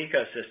digital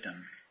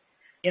ecosystem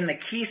in the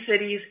key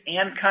cities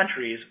and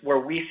countries where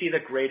we see the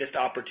greatest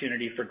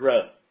opportunity for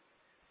growth.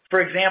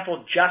 For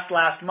example, just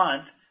last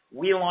month,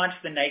 we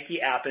launched the Nike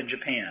app in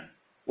Japan,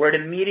 where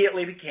it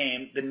immediately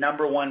became the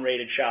 #1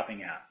 rated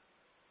shopping app.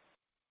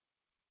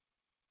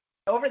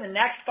 Over the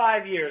next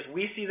 5 years,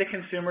 we see the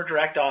Consumer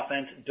Direct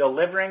Offense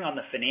delivering on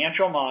the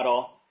financial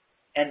model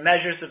and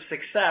measures of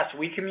success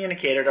we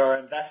communicated at our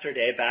Investor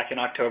Day back in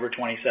October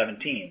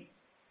 2017.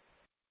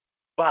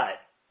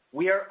 But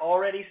we are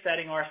already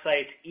setting our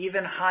sights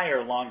even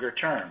higher longer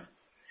term.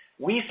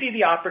 We see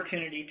the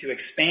opportunity to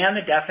expand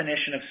the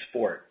definition of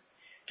sport,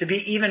 to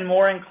be even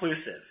more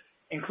inclusive,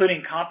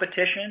 including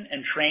competition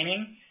and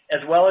training,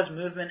 as well as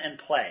movement and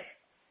play.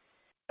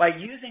 By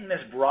using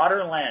this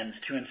broader lens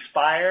to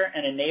inspire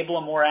and enable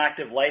a more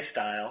active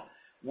lifestyle,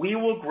 we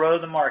will grow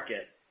the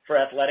market for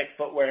athletic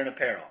footwear and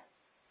apparel.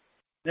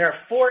 There are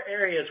 4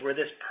 areas where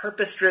this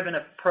purpose-driven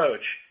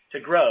approach to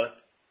growth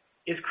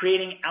is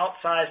creating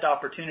outsized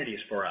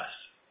opportunities for us: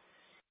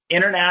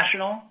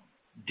 international,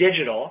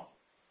 digital,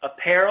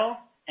 apparel,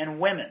 and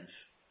women's.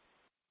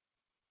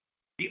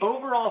 The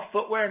overall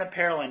footwear and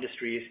apparel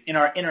industries in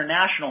our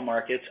international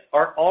markets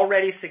are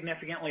already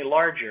significantly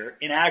larger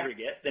in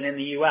aggregate than in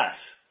the U.S.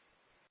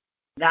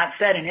 That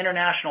said, in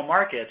international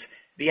markets,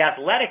 the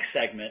athletic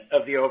segment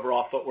of the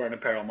overall footwear and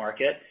apparel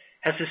market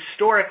has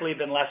historically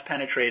been less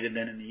penetrated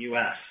than in the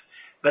U.S.,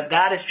 but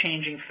that is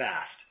changing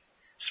fast.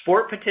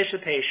 sport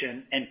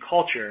participation and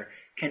culture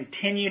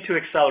continue to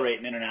accelerate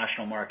in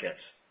international markets.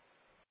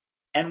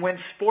 And when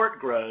sport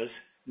grows,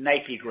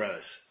 Nike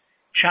grows.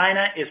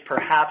 China is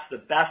perhaps the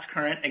best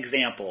current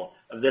example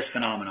of this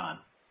phenomenon.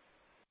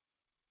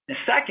 And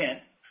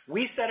second,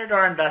 we said at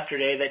our Investor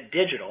Day that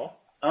digital,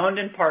 owned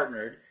and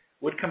partnered,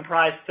 would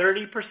comprise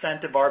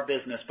 30% of our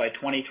business by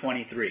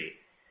 2023,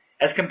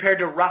 as compared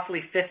to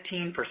roughly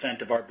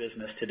 15% of our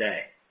business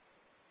today.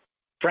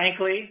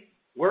 Frankly,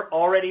 we're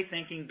already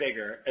thinking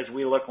bigger as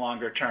we look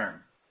longer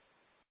term.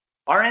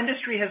 Our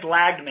industry has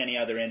lagged many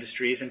other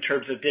industries in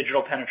terms of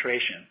digital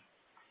penetration.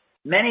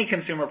 Many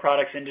consumer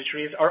products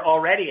industries are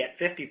already at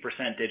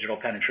 50% digital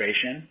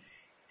penetration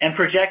and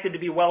projected to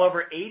be well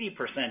over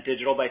 80%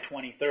 digital by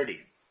 2030.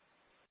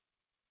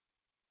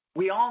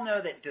 We all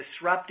know that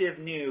disruptive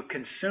new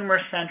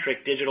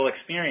consumer-centric digital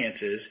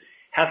experiences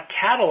have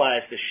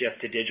catalyzed the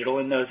shift to digital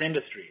in those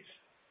industries.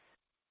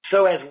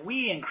 So as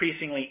we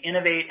increasingly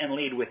innovate and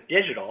lead with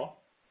digital,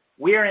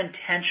 we are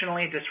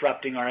intentionally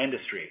disrupting our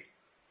industry.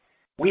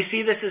 We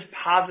see this as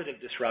positive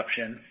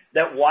disruption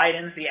that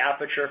widens the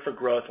aperture for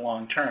growth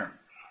long term.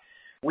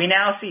 We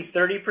now see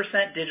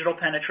 30% digital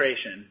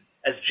penetration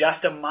as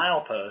just a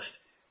milepost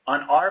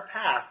on our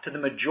path to the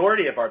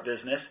majority of our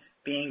business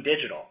being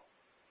digital.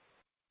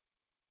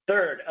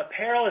 Third,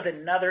 apparel is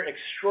another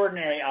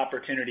extraordinary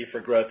opportunity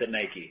for growth at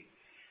Nike.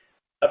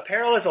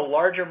 Apparel is a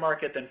larger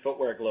market than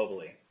footwear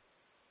globally.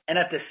 And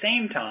at the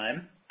same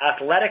time,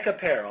 athletic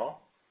apparel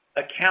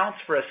accounts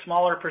for a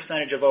smaller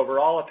percentage of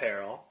overall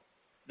apparel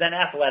than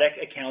athletic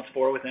accounts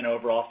for within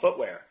overall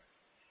footwear.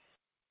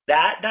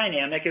 That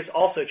dynamic is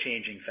also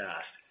changing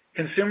fast.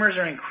 Consumers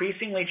are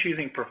increasingly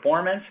choosing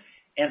performance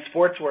and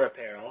sportswear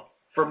apparel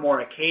for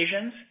more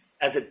occasions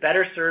as it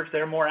better serves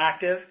their more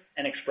active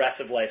and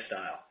expressive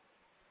lifestyle.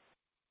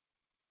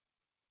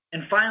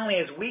 And finally,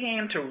 as we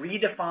aim to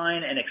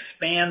redefine and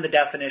expand the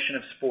definition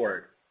of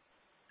sport,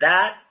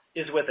 that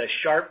is with a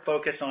sharp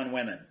focus on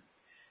women.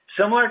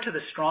 Similar to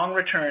the strong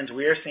returns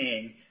we are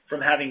seeing from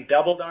having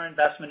doubled our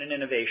investment in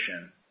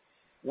innovation,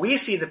 we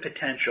see the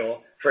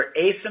potential for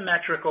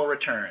asymmetrical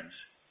returns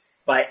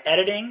by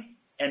editing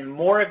and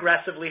more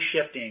aggressively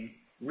shifting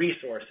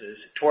resources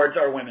towards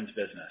our women's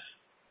business.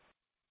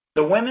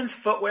 The women's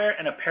footwear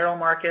and apparel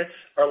markets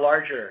are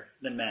larger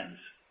than men's.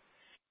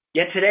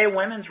 Yet today,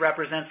 women's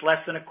represents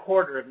less than a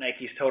quarter of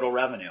Nike's total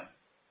revenue.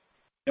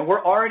 And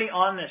we're already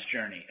on this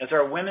journey as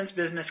our women's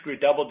business grew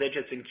double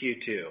digits in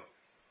Q2.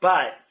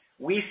 But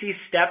we see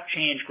step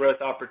change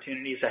growth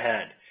opportunities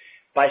ahead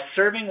by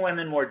serving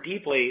women more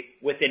deeply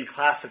within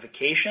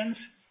classifications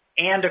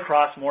and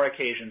across more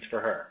occasions for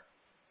her.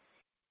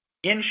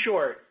 In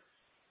short,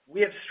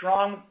 we have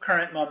strong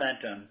current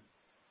momentum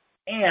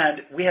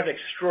and we have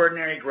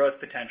extraordinary growth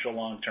potential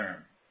long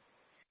term.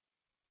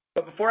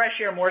 But before I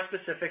share more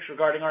specifics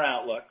regarding our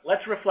outlook,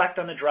 let's reflect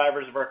on the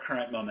drivers of our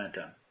current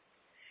momentum.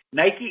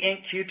 Nike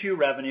Inc. Q2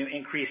 revenue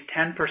increased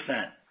 10%,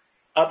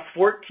 up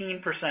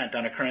 14%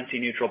 on a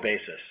currency-neutral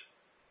basis.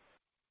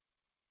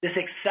 This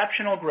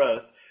exceptional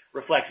growth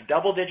reflects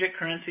double-digit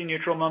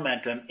currency-neutral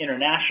momentum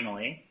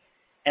internationally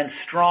and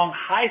strong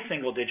high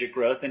single-digit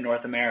growth in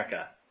North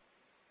America.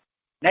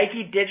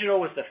 Nike Digital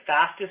was the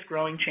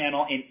fastest-growing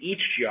channel in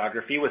each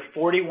geography with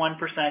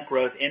 41%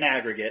 growth in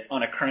aggregate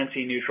on a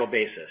currency-neutral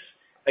basis,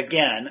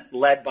 again,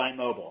 led by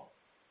mobile.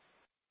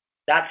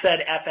 That said,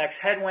 FX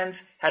headwinds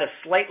had a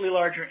slightly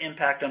larger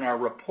impact on our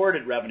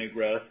reported revenue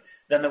growth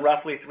than the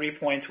roughly 3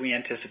 points we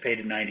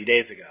anticipated 90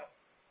 days ago.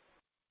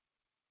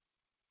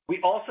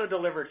 We also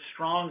delivered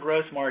strong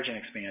gross margin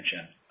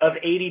expansion of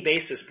 80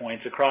 basis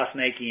points across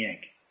Nike Inc.,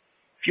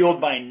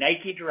 fueled by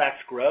Nike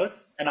Direct's growth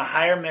and a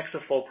higher mix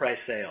of full-price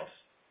sales.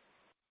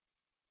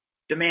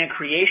 Demand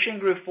creation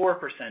grew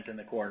 4% in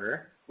the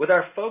quarter, with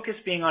our focus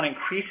being on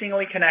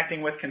increasingly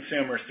connecting with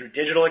consumers through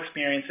digital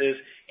experiences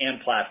and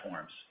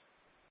platforms.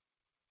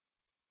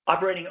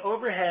 Operating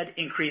overhead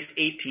increased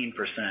 18%,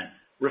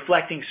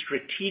 reflecting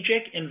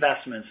strategic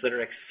investments that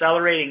are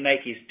accelerating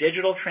Nike's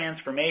digital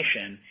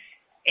transformation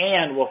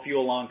and will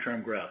fuel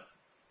long-term growth.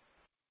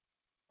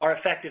 Our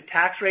effective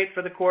tax rate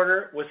for the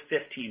quarter was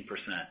 15%.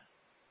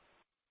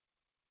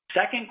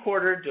 Second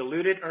quarter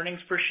diluted earnings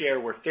per share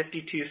were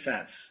 52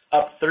 cents,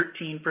 up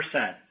 13%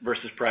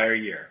 versus prior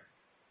year.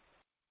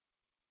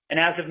 And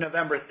as of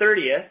November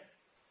 30th,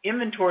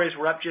 inventories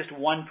were up just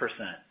 1%,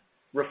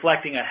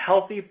 reflecting a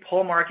healthy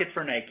pull market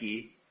for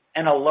Nike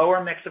and a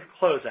lower mix of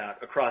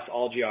closeout across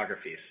all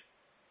geographies.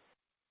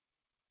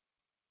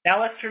 Now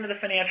let's turn to the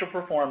financial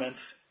performance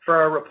for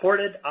our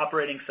reported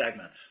operating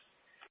segments.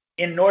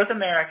 In North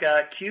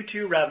America,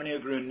 Q2 revenue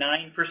grew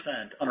 9%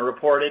 on a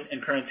reported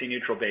and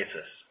currency-neutral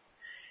basis.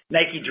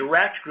 Nike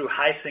Direct grew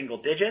high single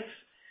digits,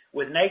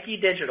 with Nike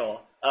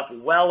Digital up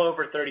well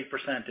over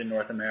 30% in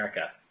North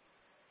America.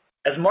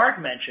 As Mark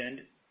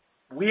mentioned,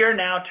 we are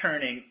now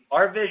turning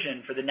our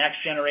vision for the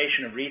next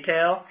generation of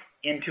retail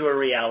into a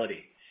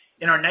reality.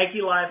 In our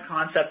Nike Live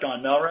concept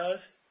on Melrose,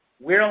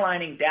 we're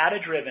aligning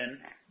data-driven,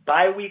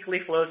 bi-weekly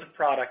flows of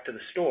product to the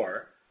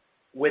store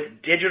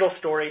with digital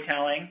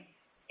storytelling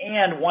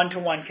and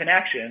one-to-one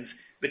connections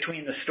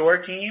between the store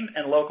team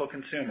and local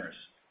consumers.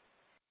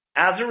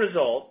 As a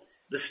result,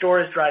 the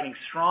store is driving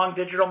strong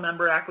digital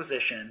member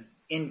acquisition,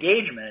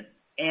 engagement,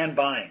 and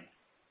buying.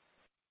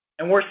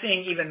 And we're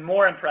seeing even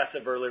more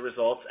impressive early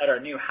results at our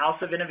new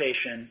House of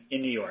Innovation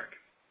in New York.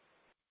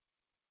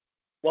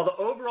 While the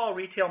overall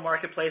retail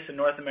marketplace in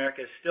North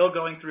America is still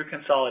going through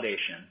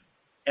consolidation,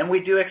 and we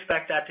do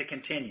expect that to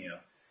continue,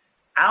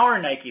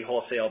 our Nike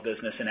wholesale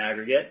business in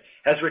aggregate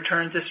has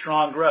returned to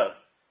strong growth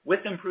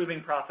with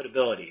improving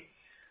profitability,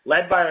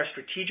 led by our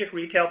strategic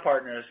retail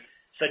partners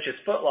such as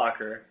Foot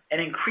Locker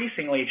and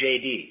increasingly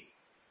JD.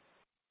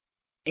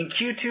 In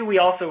Q2, we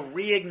also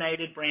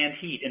reignited brand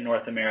heat in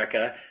North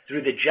America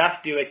through the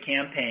Just Do It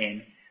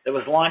campaign that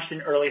was launched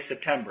in early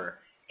September,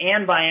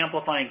 and by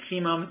amplifying key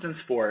moments in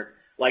sport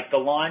like the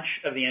launch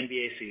of the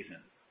NBA season.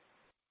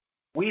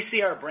 We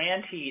see our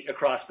brand heat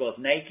across both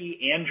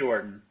Nike and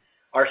Jordan,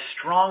 our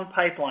strong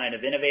pipeline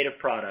of innovative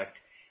product,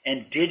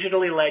 and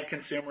digitally led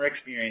consumer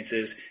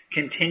experiences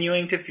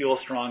continuing to fuel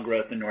strong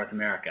growth in North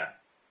America.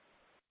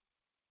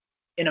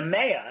 In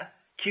EMEA,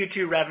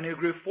 Q2 revenue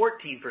grew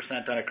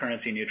 14% on a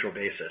currency-neutral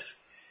basis,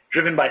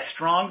 driven by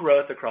strong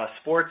growth across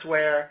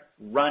sportswear,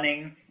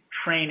 running,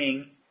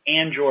 training,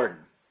 and Jordan.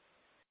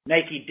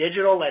 Nike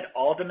Digital led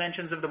all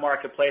dimensions of the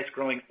marketplace,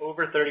 growing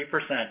over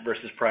 30%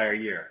 versus prior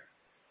year.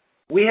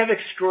 We have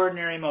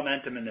extraordinary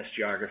momentum in this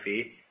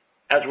geography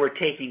as we're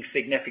taking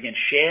significant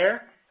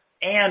share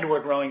and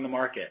we're growing the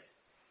market.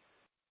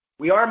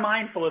 We are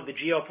mindful of the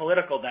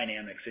geopolitical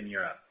dynamics in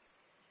Europe.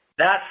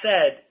 That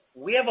said,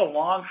 we have a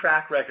long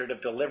track record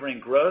of delivering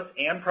growth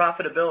and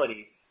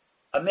profitability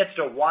amidst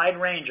a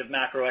wide range of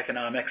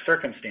macroeconomic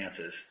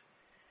circumstances.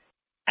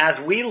 As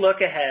we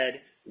look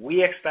ahead,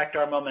 we expect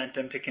our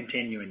momentum to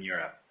continue in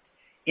Europe.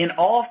 In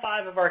all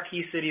 5 of our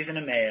key cities in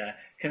EMEA,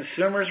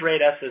 consumers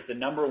rate us as the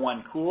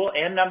 #1 cool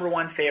and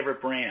 #1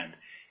 favorite brand.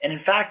 And in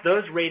fact,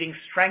 those ratings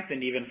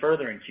strengthened even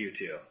further in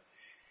Q2.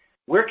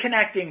 We're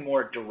connecting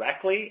more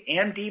directly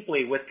and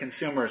deeply with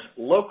consumers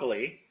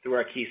locally through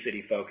our key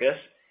city focus,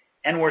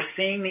 and we're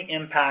seeing the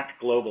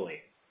impact globally.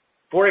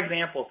 For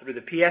example, through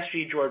the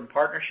PSG Jordan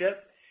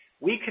partnership,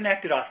 we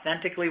connected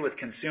authentically with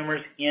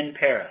consumers in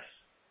Paris,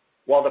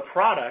 while the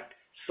product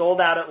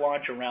sold out at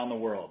launch around the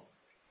world.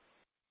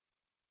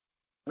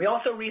 We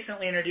also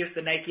recently introduced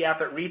the Nike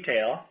app at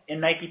retail in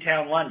Nike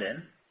Town,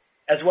 London,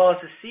 as well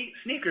as the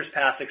Sneakers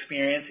Pass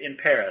experience in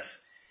Paris,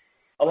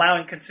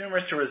 allowing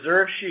consumers to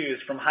reserve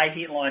shoes from high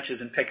heat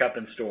launches and pick up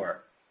in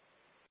store.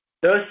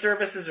 Those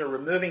services are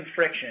removing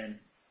friction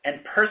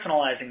and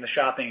personalizing the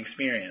shopping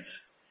experience,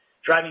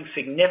 driving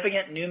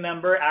significant new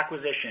member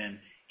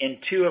acquisition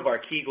in 2 of our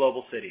key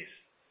global cities.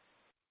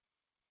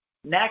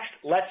 Next,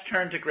 let's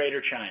turn to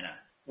Greater China,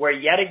 where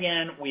yet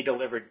again we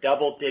delivered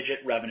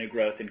double-digit revenue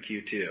growth in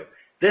Q2.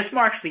 This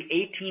marks the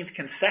 18th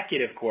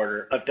consecutive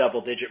quarter of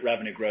double-digit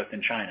revenue growth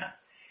in China.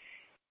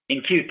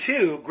 In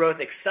Q2,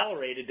 growth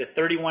accelerated to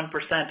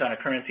 31% on a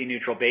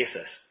currency-neutral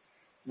basis,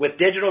 with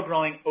digital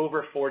growing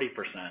over 40%.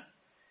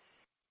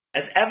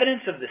 As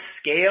evidence of the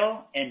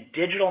scale and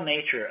digital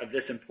nature of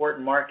this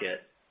important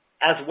market,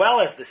 as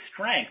well as the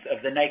strength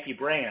of the Nike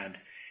brand,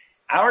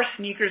 our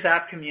Sneakers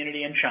app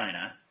community in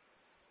China,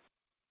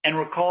 and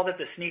recall that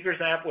the Sneakers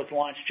app was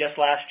launched just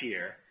last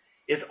year,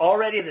 is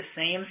already the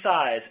same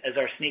size as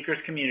our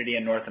sneakers community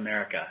in North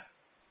America.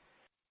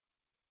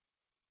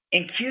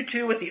 In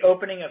Q2, with the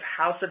opening of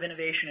House of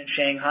Innovation in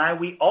Shanghai,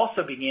 we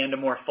also began to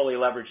more fully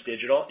leverage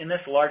digital in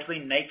this largely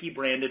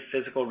Nike-branded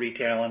physical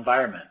retail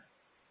environment.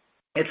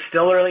 It's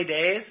still early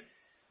days,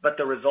 but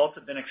the results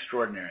have been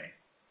extraordinary.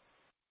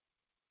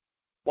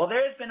 While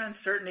there has been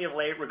uncertainty of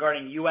late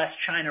regarding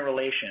U.S.-China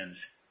relations,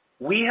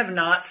 we have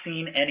not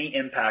seen any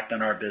impact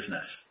on our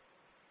business.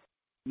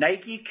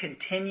 Nike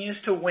continues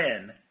to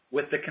win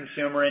with the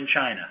consumer in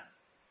China.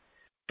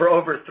 For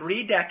over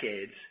 3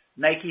 decades,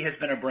 Nike has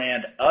been a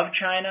brand of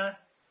China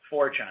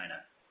for China.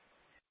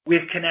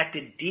 We've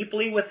connected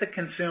deeply with the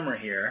consumer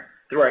here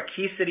through our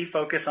key city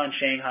focus on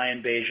Shanghai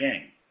and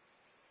Beijing,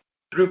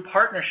 through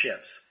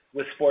partnerships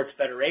with sports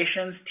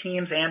federations,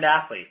 teams, and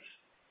athletes,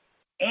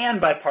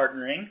 and by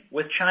partnering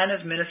with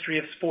China's Ministry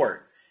of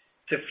Sport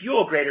to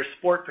fuel greater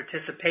sport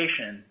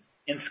participation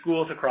in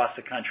schools across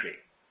the country.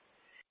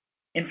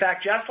 In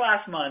fact, just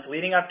last month,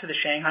 leading up to the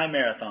Shanghai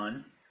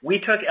Marathon, we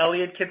took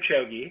Eliud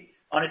Kipchoge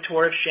on a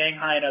tour of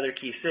Shanghai and other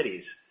key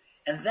cities.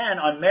 And then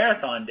on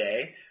Marathon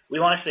Day, we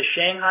launched the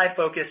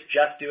Shanghai-focused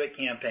Just Do It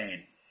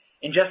campaign.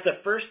 In just the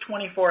first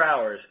 24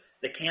 hours,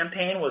 the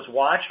campaign was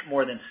watched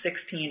more than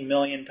 16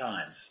 million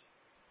times.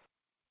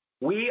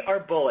 We are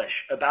bullish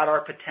about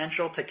our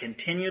potential to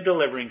continue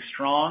delivering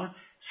strong,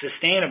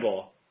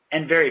 sustainable,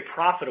 and very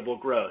profitable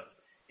growth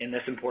in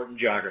this important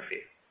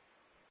geography.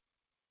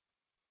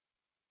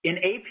 In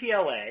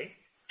APLA,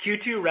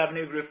 Q2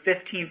 revenue grew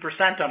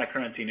 15% on a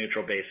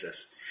currency-neutral basis,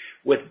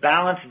 with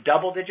balanced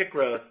double-digit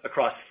growth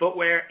across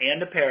footwear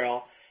and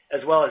apparel,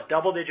 as well as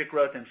double-digit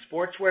growth in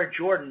sportswear,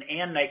 Jordan,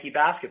 and Nike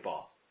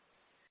basketball.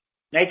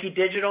 Nike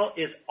Digital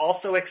is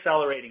also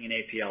accelerating in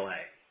APLA,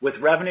 with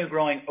revenue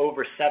growing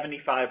over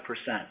 75%.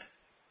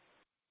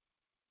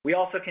 We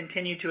also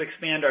continue to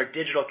expand our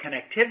digital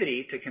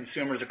connectivity to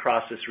consumers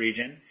across this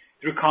region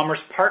through commerce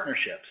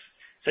partnerships,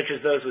 such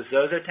as those with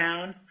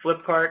ZozoTown,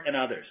 Flipkart, and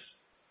others.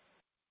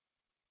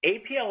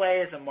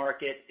 APLA is a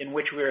market in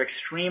which we are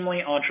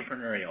extremely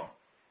entrepreneurial,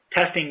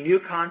 testing new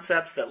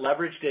concepts that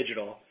leverage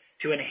digital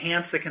to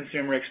enhance the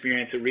consumer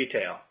experience at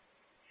retail.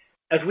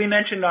 As we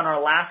mentioned on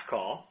our last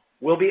call,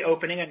 we'll be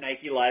opening a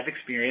Nike Live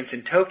experience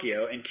in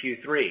Tokyo in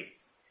Q3.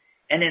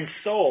 And in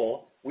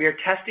Seoul, we are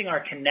testing our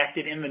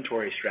connected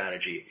inventory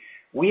strategy.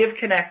 We have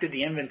connected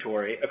the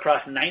inventory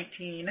across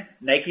 19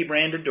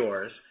 Nike-branded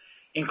doors,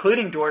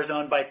 including doors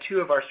owned by 2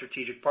 of our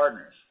strategic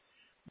partners.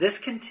 This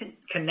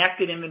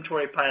connected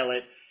inventory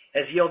pilot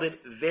has yielded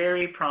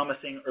very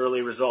promising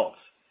early results,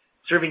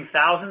 serving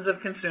thousands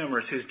of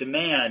consumers whose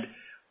demand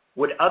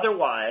would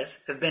otherwise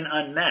have been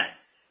unmet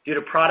due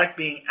to product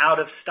being out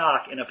of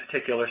stock in a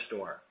particular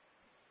store.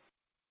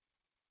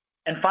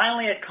 And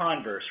finally, at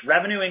Converse,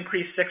 revenue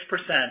increased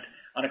 6%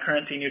 on a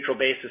currency-neutral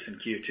basis in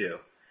Q2.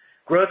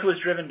 Growth was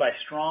driven by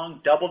strong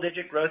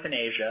double-digit growth in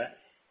Asia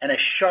and a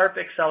sharp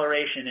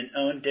acceleration in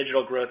owned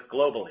digital growth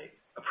globally,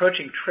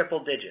 approaching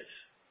triple digits.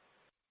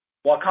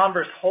 While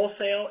Converse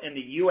wholesale in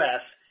the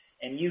U.S.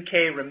 and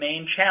U.K.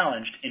 remained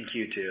challenged in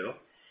Q2,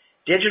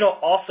 digital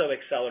also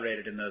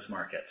accelerated in those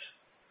markets.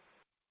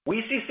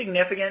 We see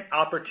significant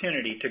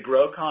opportunity to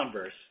grow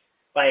Converse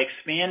by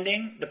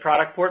expanding the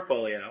product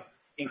portfolio,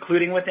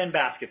 including within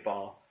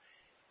basketball,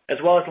 as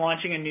well as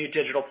launching a new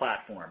digital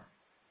platform.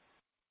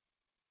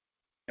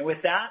 And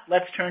with that,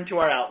 let's turn to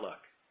our outlook.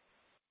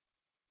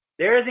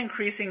 There is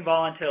increasing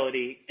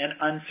volatility and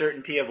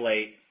uncertainty of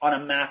late on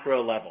a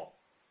macro level.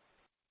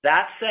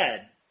 That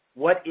said,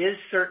 what is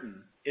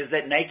certain is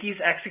that Nike's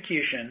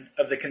execution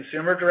of the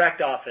consumer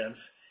direct offense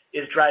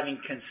is driving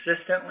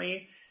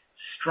consistently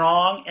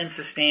strong and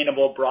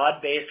sustainable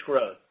broad-based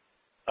growth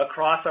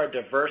across our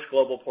diverse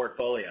global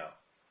portfolio.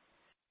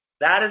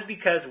 That is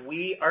because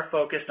we are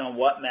focused on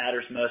what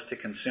matters most to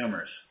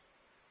consumers,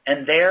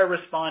 and they are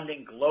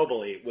responding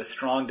globally with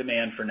strong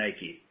demand for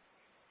Nike.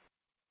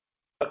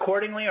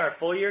 Accordingly, our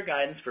full-year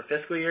guidance for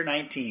fiscal year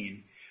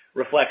 19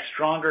 reflects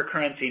stronger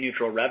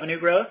currency-neutral revenue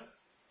growth,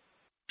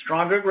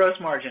 stronger gross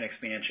margin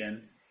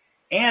expansion,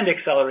 and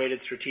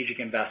accelerated strategic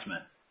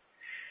investment.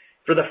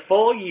 For the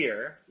full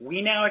year,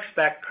 we now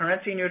expect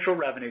currency-neutral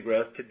revenue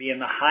growth to be in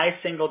the high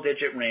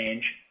single-digit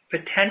range,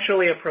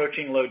 potentially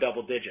approaching low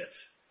double digits.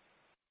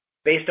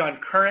 Based on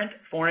current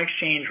foreign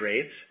exchange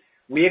rates,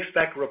 we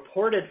expect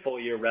reported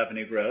full-year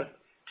revenue growth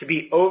to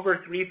be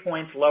over 3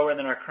 points lower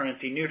than our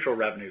currency-neutral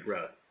revenue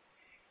growth.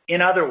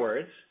 In other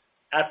words,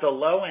 at the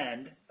low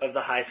end of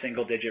the high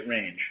single-digit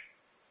range.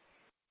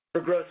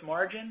 For gross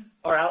margin,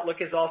 our outlook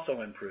is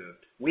also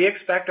improved. We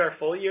expect our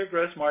full-year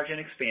gross margin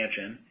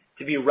expansion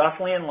to be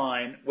roughly in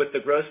line with the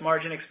gross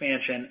margin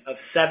expansion of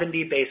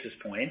 70 basis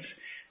points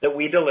that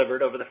we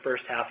delivered over the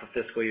first half of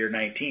fiscal year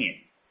 19.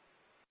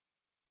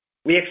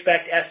 We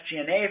expect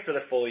SG&A for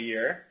the full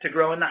year to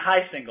grow in the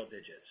high single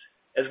digits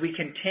as we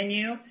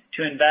continue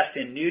to invest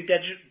in new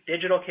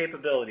digital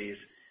capabilities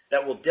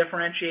that will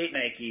differentiate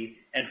Nike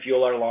and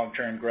fuel our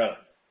long-term growth.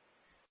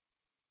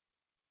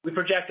 We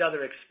project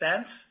other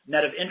expense,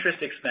 net of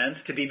interest expense,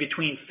 to be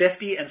between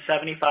 $50 and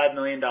 $75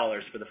 million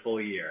for the full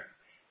year.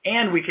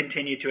 And we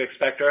continue to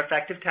expect our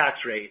effective tax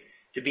rate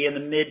to be in the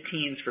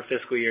mid-teens for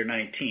fiscal year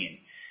 19.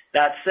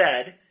 That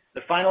said,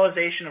 the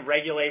finalization of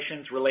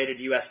regulations related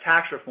to U.S.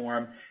 tax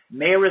reform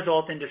may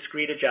result in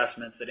discrete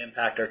adjustments that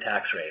impact our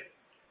tax rate.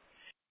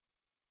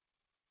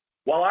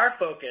 While our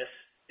focus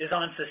is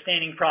on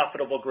sustaining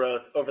profitable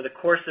growth over the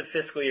course of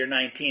fiscal year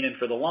 19 and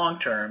for the long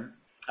term,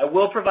 I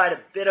will provide a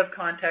bit of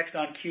context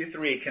on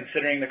Q3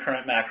 considering the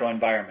current macro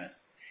environment.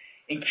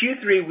 In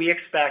Q3, we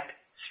expect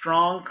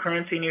strong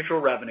currency-neutral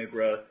revenue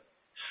growth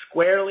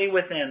squarely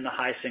within the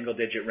high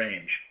single-digit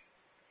range.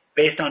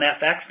 Based on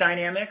FX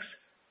dynamics,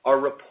 our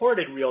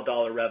reported real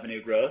dollar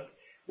revenue growth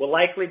will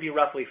likely be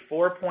roughly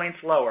 4 points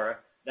lower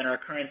than our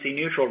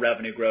currency-neutral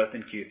revenue growth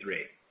in Q3.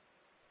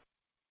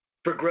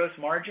 For gross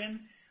margin,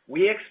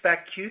 we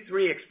expect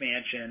Q3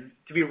 expansion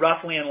to be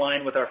roughly in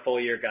line with our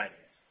full-year guidance.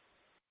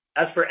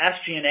 As for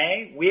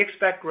SG&A, we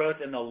expect growth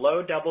in the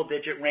low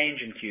double-digit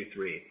range in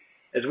Q3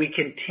 as we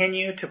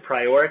continue to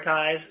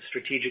prioritize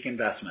strategic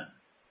investment.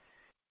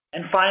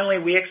 And finally,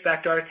 we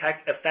expect our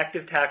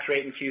effective tax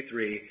rate in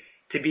Q3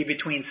 to be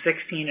between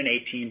 16 and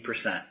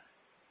 18%.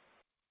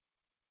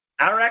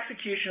 Our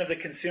execution of the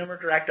consumer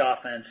direct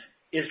offense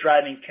is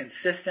driving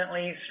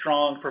consistently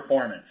strong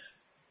performance.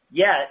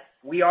 Yet,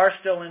 we are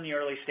still in the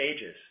early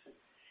stages.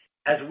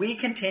 As we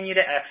continue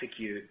to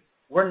execute,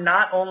 we're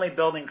not only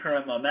building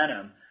current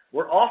momentum,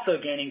 we're also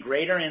gaining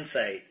greater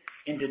insight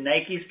into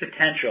Nike's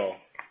potential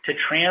to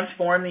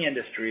transform the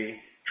industry,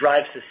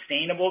 drive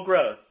sustainable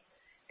growth,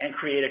 and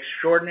create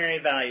extraordinary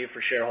value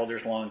for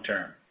shareholders long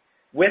term.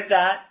 With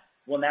that,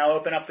 we'll now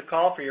open up the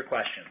call for your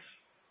questions.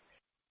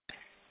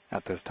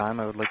 At this time,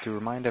 I would like to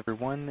remind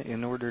everyone,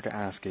 in order to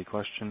ask a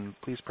question,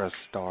 please press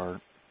star,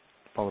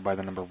 followed by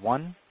the number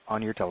 1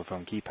 on your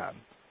telephone keypad.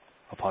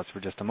 I'll pause for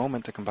just a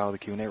moment to compile the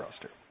Q&A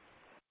roster.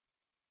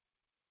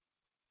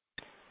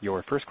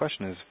 Your first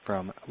question is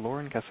from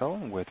Lauren Cassell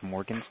with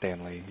Morgan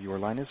Stanley. Your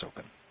line is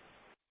open.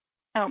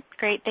 Oh,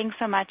 great. Thanks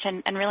so much,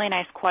 and really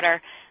nice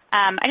quarter.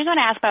 I just want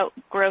to ask about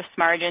gross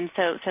margin.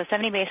 So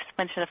 70 basis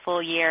points for the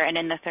full year and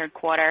in the third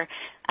quarter.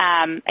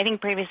 I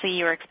think previously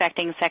you were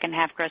expecting second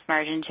half gross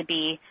margin to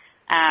be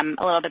a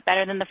little bit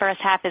better than the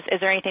first half. Is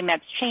there anything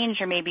that's changed,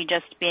 or maybe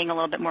just being a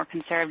little bit more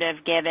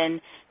conservative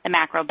given the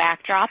macro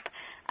backdrop?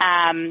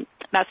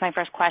 That's my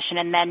first question.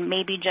 And then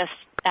maybe just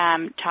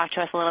talk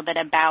to us a little bit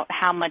about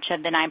how much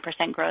of the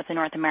 9% growth in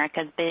North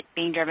America is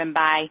being driven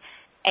by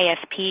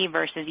ASP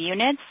versus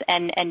units,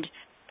 and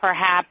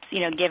perhaps,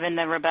 given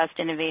the robust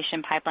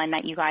innovation pipeline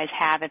that you guys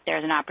have, if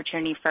there's an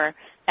opportunity for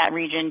that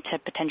region to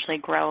potentially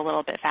grow a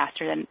little bit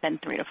faster than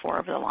 3 to 4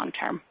 over the long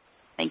term.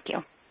 Thank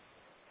you.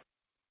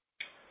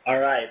 All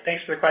right.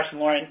 Thanks for the question,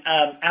 Lauren.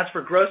 As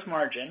for gross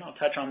margin, I'll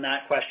touch on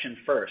that question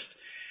first.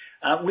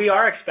 We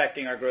are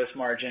expecting our gross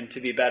margin to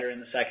be better in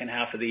the second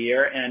half of the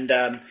year, and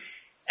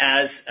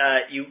as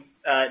you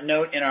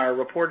note in our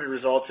reported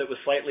results, it was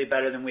slightly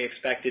better than we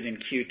expected in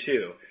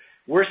Q2.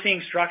 We're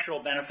seeing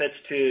structural benefits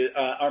to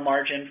our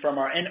margin from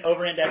our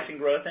over-indexing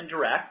growth in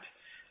direct,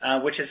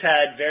 which has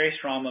had very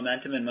strong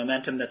momentum and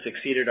momentum that's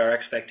exceeded our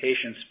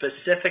expectations,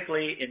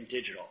 specifically in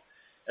digital,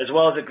 as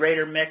well as a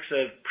greater mix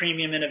of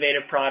premium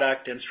innovative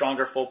product and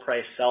stronger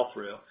full-price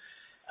sell-through.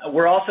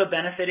 We're also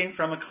benefiting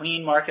from a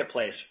clean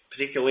marketplace,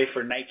 particularly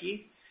for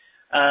Nike.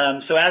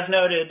 So as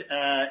noted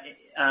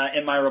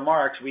in my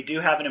remarks, we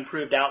do have an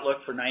improved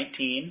outlook for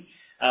 19,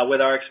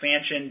 with our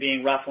expansion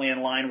being roughly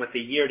in line with the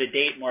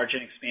year-to-date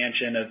margin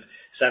expansion of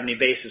 70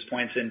 basis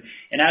points.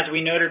 And as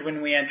we noted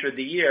when we entered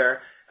the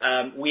year,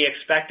 we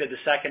expected the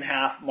second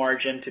half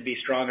margin to be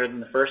stronger than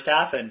the first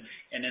half, and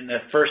in the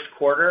first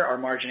quarter, our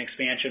margin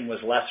expansion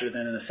was lesser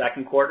than in the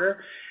second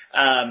quarter.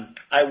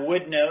 I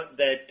would note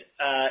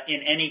that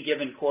in any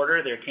given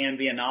quarter, there can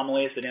be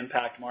anomalies that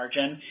impact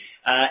margin.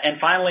 And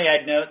finally,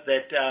 I'd note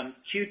that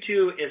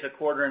Q2 is a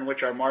quarter in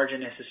which our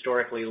margin is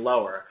historically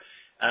lower.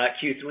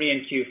 Q3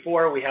 and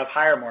Q4, we have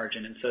higher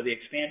margin, and so the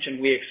expansion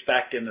we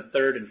expect in the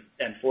third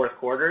and fourth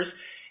quarters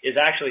is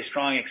actually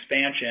strong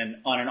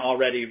expansion on an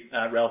already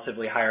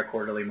relatively higher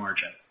quarterly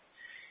margin.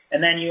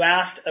 And then you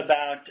asked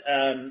about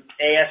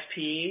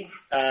ASP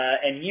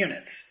and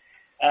units.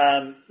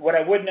 What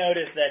I would note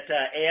is that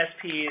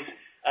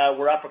ASPs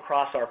were up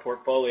across our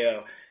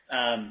portfolio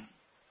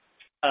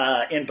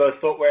in both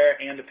footwear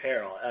and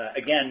apparel.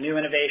 Again, new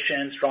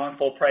innovation, strong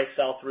full-price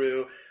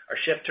sell-through, our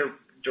shift to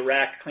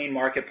direct, clean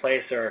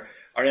marketplace are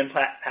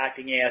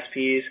impacting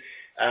ASPs.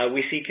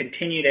 We see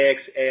continued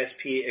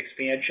ASP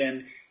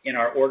expansion in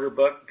our order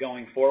book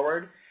going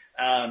forward.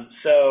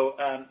 So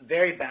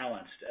very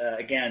balanced.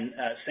 Again,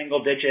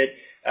 single-digit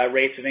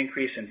rates of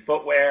increase in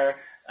footwear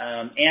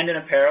and in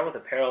apparel, with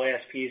apparel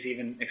ASPs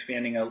even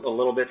expanding a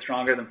little bit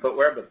stronger than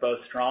footwear, but both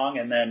strong.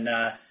 And then,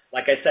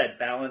 like I said,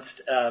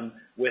 balanced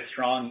with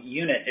strong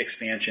unit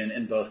expansion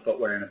in both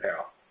footwear and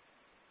apparel.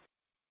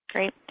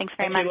 Great. Thanks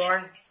very much. Thank you,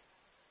 Lauren.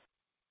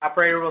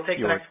 Operator, we'll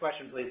take the next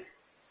question, please.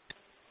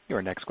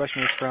 Your next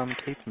question is from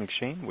Kate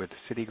McShane with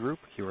Citigroup.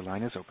 Your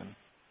line is open.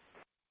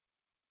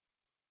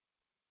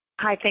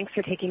 Hi, thanks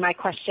for taking my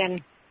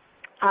question.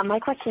 My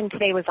question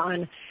today was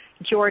on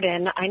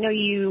Jordan. I know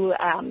you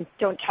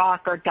don't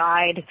talk or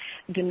guide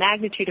the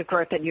magnitude of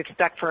growth that you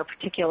expect for a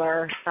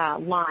particular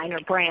line or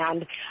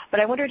brand, but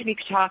I wondered if you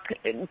could talk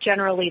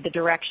generally the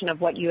direction of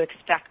what you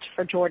expect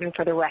for Jordan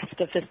for the rest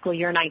of fiscal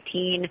year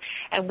 19,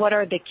 and what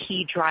are the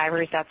key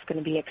drivers that's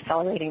going to be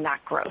accelerating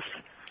that growth?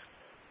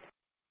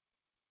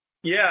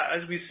 Yeah,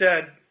 as we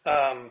said,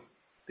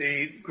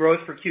 the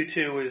growth for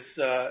Q2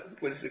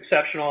 was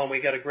exceptional, and we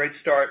got a great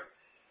start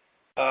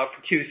for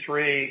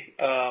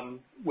Q3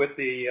 with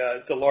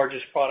the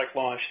largest product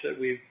launch that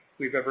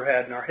we've ever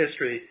had in our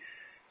history.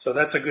 So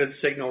that's a good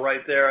signal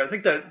right there. I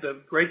think that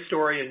the great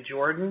story in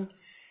Jordan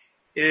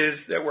is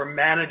that we're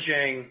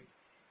managing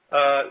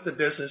the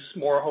business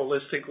more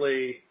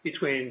holistically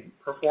between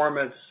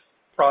performance,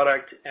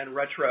 product, and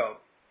retro.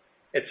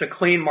 It's a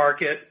clean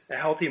market, a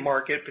healthy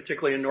market,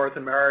 particularly in North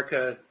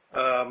America.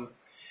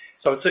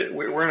 So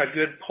we're in a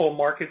good pull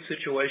market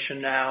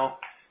situation now.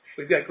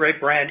 We've got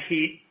great brand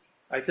heat,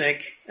 I think,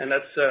 and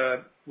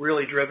that's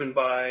really driven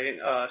by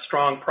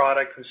strong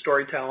product and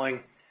storytelling.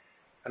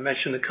 I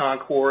mentioned the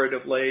Concord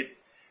of late.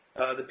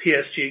 The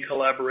PSG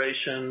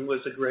collaboration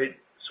was a great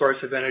source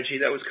of energy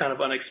that was kind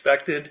of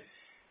unexpected,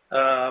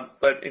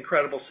 but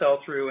incredible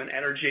sell-through and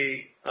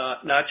energy,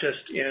 not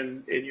just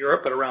in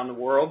Europe, but around the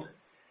world.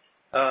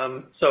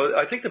 So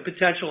I think the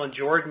potential in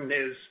Jordan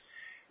is,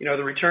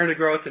 the return to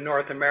growth in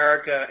North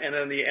America, and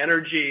then the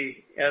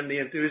energy and the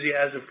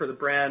enthusiasm for the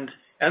brand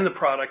and the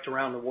product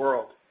around the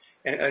world,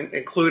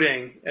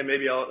 including, and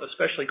maybe I'll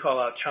especially call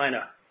out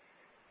China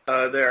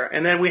there.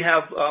 And then we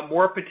have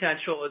more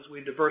potential as we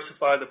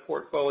diversify the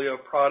portfolio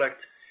of product,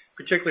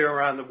 particularly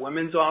around the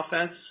women's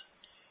offense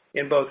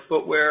in both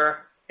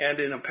footwear and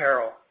in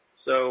apparel.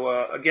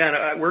 So again,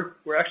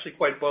 we're actually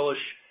quite bullish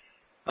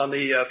on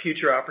the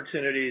future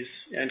opportunities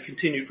and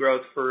continued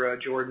growth for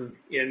Jordan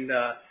in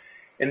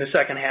in the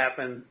second half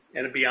and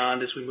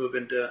beyond as we move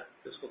into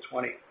fiscal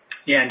 20.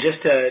 Yeah, and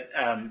just to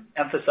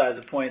emphasize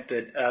a point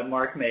that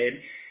Mark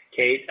made,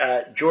 Kate,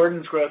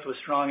 Jordan's growth was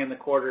strong in the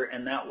quarter,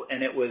 and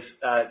it was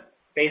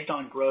based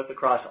on growth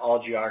across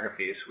all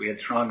geographies. We had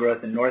strong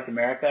growth in North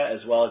America,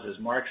 as well as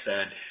Mark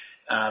said,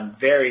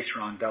 very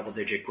strong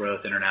double-digit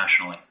growth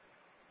internationally.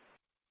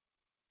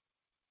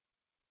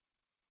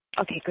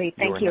 Okay, great.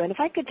 Thank you. And if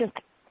I could just,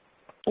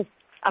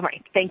 all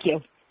right, thank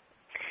you.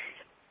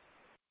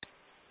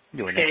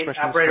 Your next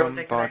question operator, is we'll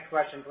take the next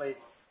question, please.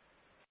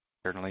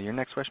 Certainly. Your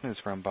next question is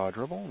from Bob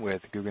Drbul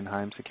with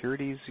Guggenheim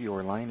Securities.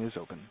 Your line is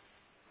open.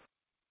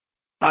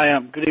 Hi,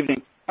 good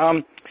evening.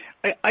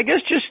 I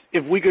guess just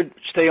if we could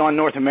stay on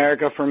North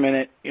America for a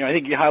minute, I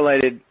think you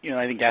highlighted,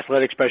 I think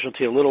athletic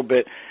specialty a little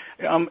bit.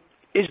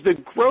 Is the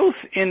growth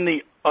in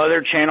the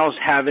other channels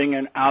having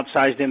an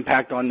outsized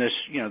impact on this,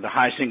 the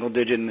high single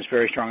digit and this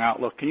very strong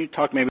outlook? Can you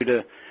talk maybe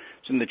to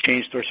some of the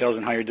chain store sales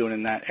and how you're doing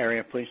in that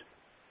area, please?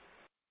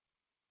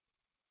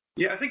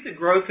 Yeah, I think the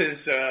growth is,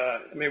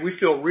 we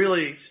feel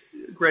really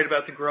great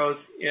about the growth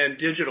in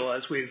digital,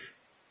 as we've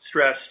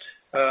stressed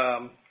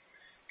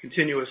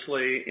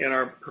continuously in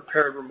our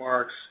prepared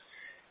remarks.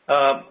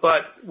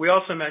 But we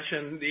also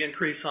mentioned the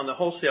increase on the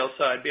wholesale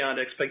side beyond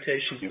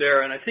expectations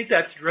there, and I think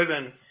that's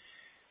driven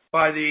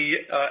by the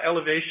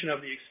elevation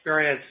of the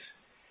experience,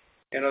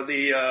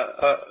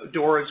 the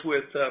doors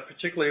with,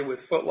 particularly with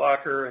Foot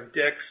Locker and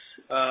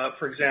Dick's,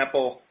 for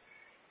example.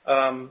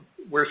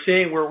 We're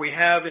seeing where we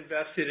have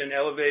invested in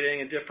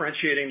elevating and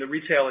differentiating the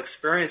retail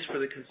experience for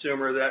the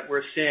consumer that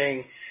we're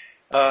seeing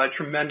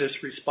tremendous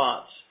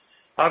response.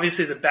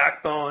 Obviously, the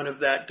backbone of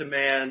that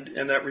demand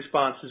and that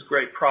response is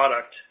great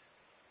product.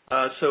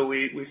 So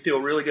we feel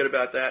really good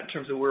about that in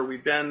terms of where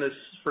we've been this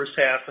first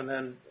half and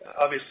then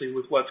obviously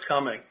with what's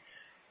coming.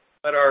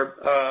 But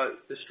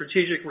the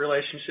strategic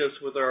relationships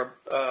with our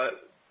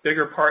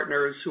bigger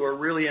partners who are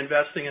really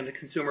investing in the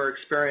consumer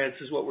experience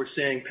is what we're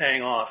seeing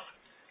paying off.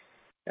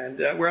 And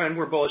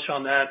we're bullish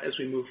on that as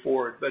we move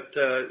forward. But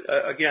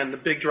again, the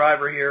big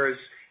driver here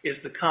is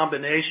the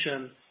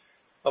combination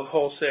of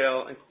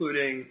wholesale,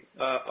 including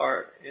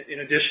in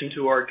addition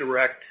to our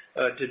direct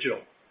digital.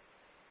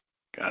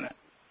 Got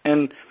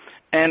it.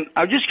 And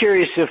I'm just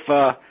curious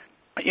if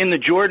in the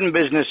Jordan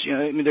business,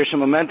 there's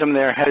some momentum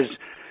there.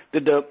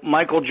 Did the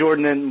Michael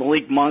Jordan and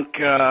Malik Monk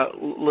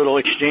little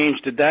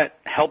exchange, did that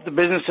help the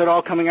business at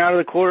all coming out of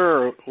the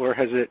quarter, or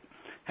has it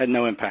had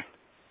no impact?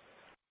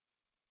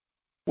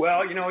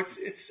 Well,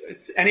 it's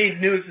any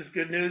news is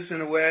good news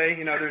in a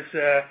way. There's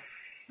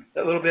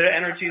a little bit of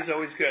energy is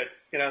always good.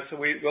 So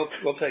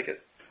we'll take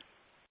it.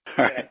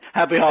 All right.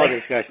 Happy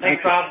holidays, guys.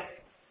 Thanks, Bob.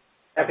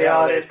 Happy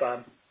holidays,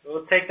 Bob.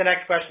 We'll take the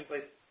next question,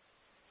 please.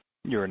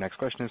 Your next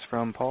question is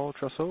from Paul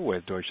Trussell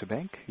with Deutsche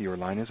Bank. Your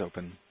line is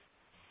open.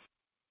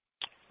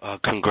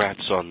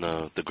 Congrats on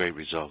the great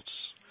results.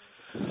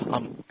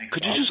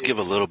 Could you just give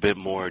a little bit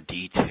more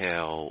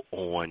detail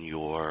on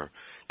your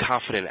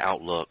confident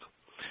outlook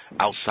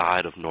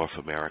outside of North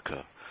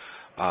America?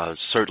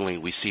 Certainly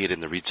we see it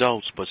in the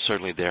results, but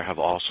certainly there have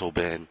also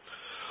been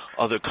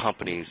other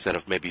companies that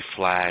have maybe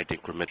flagged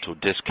incremental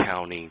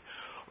discounting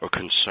or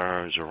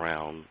concerns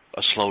around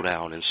a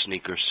slowdown in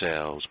sneaker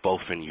sales,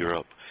 both in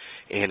Europe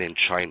and in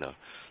China.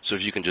 So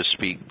if you can just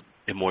speak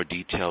in more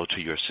detail to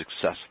your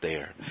success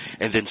there.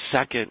 And then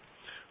second,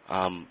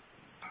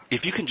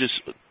 if you can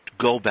just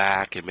go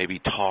back and maybe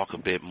talk a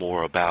bit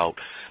more about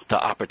the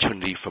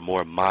opportunity for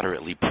more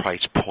moderately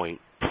price point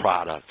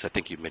products. I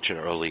think you mentioned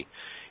early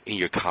in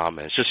your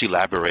comments. Just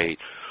elaborate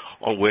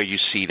on where you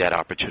see that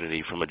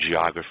opportunity from a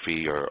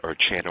geography or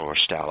channel or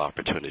style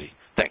opportunity.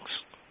 Thanks.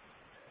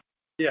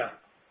 Yeah.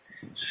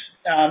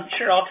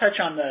 Sure. I'll touch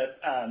on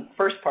the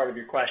first part of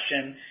your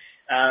question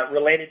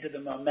related to the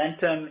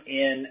momentum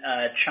in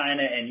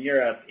China and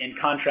Europe in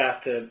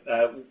contrast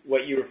to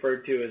what you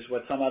referred to as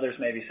what some others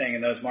may be saying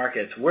in those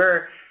markets.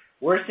 We're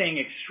seeing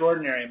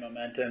extraordinary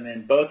momentum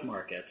in both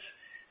markets.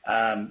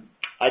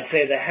 I'd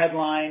say the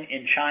headline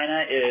in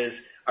China is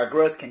our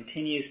growth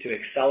continues to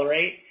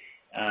accelerate.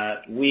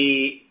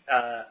 We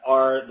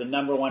are the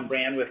number one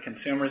brand with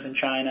consumers in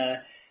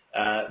China.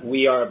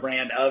 We are a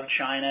brand of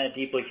China,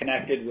 deeply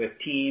connected with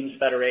teams,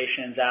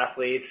 federations,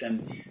 athletes,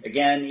 and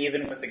again,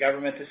 even with the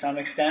government to some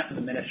extent,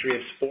 the Ministry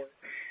of Sport,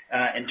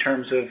 in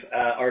terms of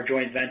our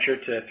joint venture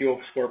to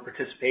fuel sport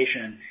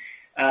participation.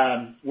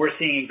 We're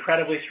seeing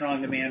incredibly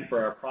strong demand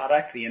for our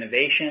product, the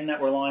innovation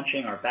that we're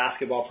launching, our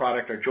basketball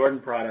product, our Jordan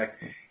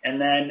product. And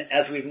then,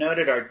 as we've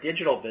noted, our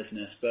digital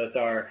business, both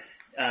our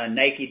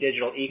Nike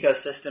digital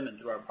ecosystem and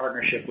through our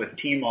partnership with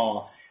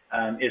Tmall,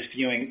 is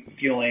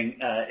fueling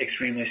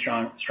extremely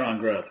strong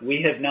growth.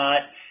 We have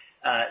not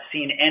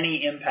seen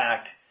any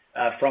impact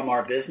from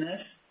our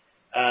business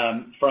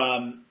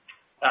from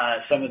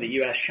some of the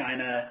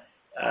U.S.-China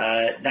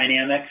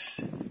dynamics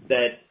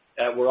that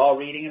we're all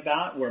reading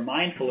about. We're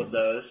mindful of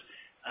those,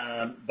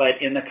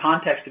 but in the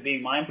context of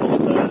being mindful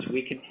of those,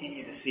 we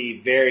continue to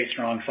see very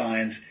strong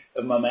signs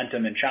of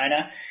momentum in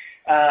China.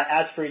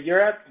 As for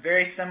Europe,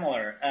 very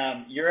similar.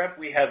 Europe,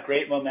 we have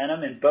great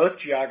momentum in both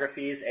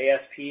geographies.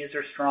 ASPs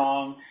are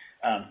strong.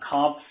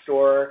 Comp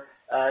store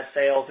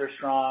sales are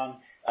strong.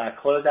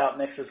 Closeout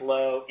mix is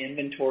low.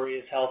 Inventory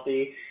is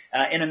healthy.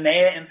 In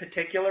EMEA in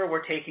particular,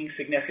 we're taking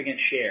significant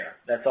share.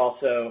 That's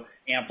also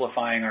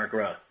amplifying our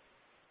growth.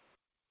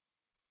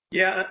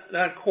 Yeah,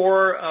 that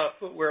core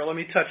footwear, let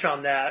me touch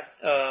on that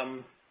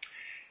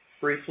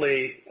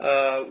briefly.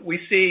 We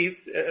see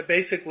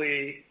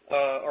basically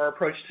our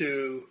approach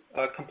to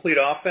complete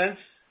offense.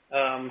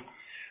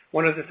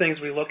 One of the things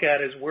we look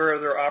at is where are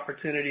there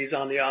opportunities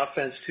on the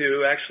offense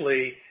to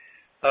actually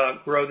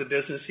grow the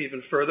business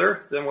even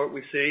further than what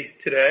we see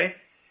today.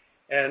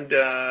 And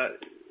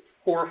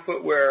core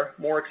footwear,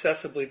 more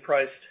accessibly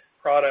priced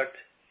product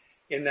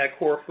in that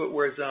core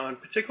footwear zone,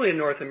 particularly in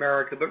North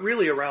America, but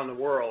really around the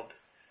world,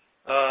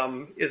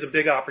 is a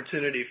big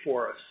opportunity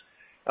for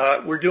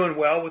us. We're doing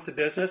well with the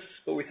business,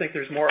 but we think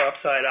there's more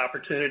upside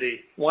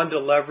opportunity. One, to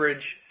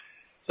leverage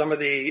some of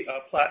the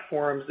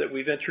platforms that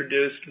we've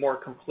introduced more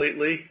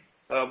completely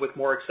with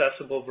more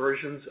accessible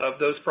versions of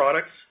those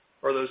products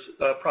or those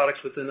products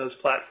within those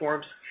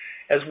platforms,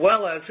 as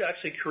well as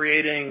actually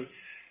creating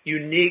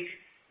unique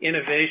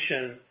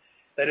innovation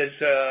that is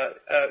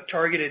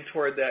targeted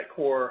toward that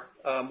core,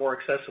 more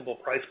accessible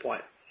price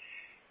point,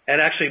 and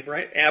actually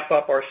amp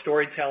up our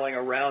storytelling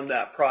around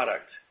that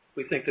product.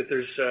 We think that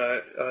there's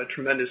a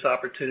tremendous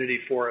opportunity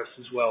for us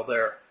as well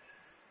there.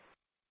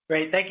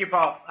 Great. Thank you,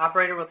 Paul.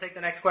 Operator, we'll take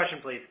the next question,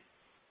 please.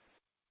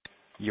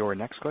 Your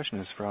next question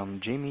is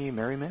from Jamie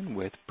Merriman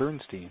with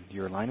Bernstein.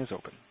 Your line is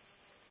open.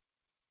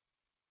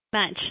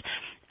 Much.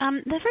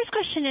 The first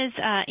question is,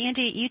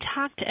 Andy, you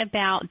talked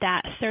about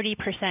that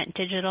 30%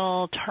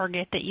 digital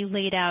target that you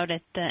laid out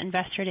at the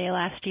Investor Day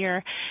last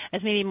year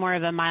as maybe more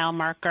of a mile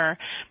marker.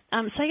 So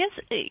I guess,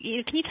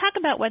 can you talk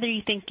about whether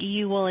you think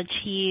you will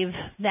achieve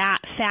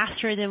that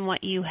faster than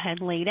what you had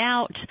laid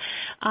out,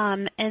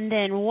 and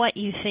then what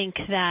you think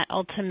that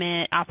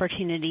ultimate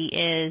opportunity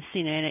is?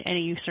 And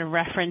you sort of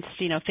referenced,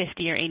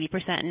 50 or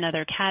 80% in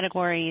other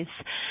categories,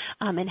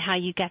 and how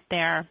you get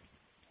there.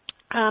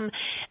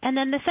 And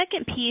then the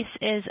second piece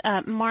is,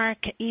 Mark,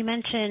 you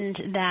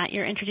mentioned that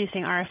you're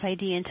introducing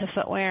RFID into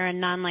footwear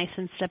and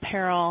non-licensed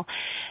apparel.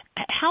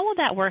 How will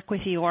that work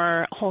with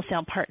your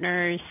wholesale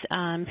partners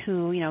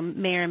who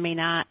may or may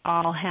not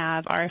all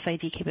have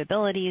RFID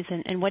capabilities,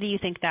 and what do you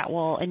think that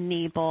will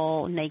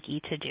enable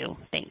Nike to do?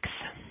 Thanks.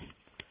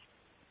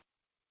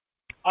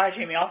 All right,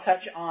 Jamie, I'll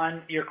touch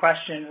on your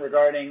question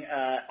regarding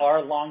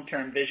our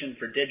long-term vision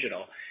for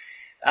digital.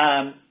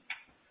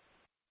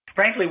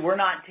 Frankly, we're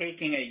not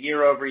taking a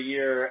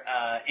year-over-year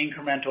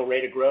incremental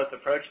rate of growth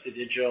approach to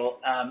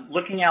digital.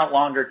 Looking out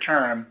longer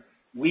term,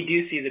 we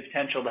do see the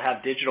potential to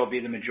have digital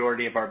be the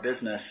majority of our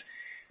business.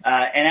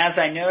 And as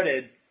I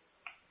noted,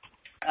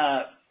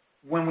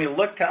 when we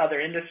look to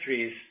other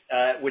industries,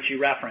 which you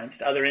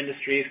referenced, other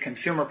industries,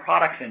 consumer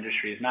products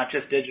industries, not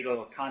just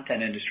digital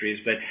content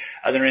industries, but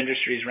other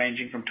industries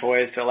ranging from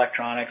toys to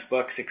electronics,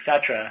 books,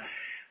 etc.,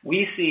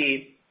 we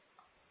see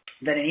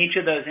that in each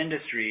of those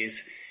industries,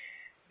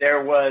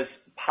 there was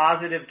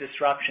positive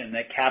disruption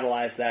that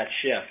catalyzed that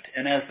shift.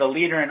 And as the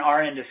leader in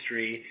our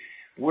industry,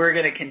 we're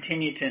going to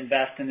continue to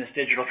invest in this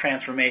digital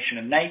transformation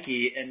of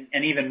Nike,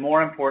 and even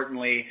more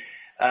importantly,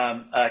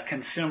 a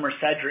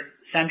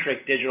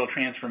consumer-centric digital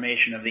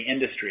transformation of the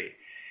industry.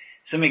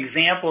 Some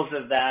examples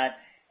of that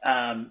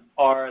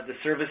are the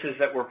services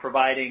that we're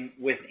providing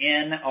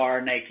within our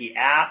Nike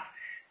app,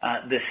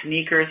 the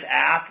Sneakers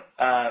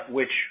app,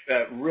 which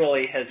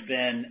really has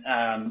been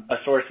a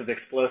source of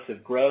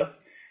explosive growth.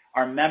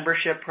 Our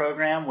membership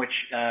program, which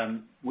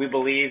we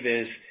believe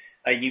is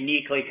a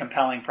uniquely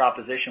compelling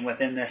proposition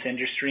within this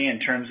industry in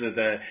terms of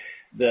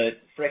the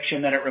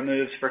friction that it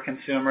removes for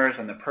consumers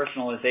and the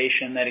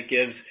personalization that it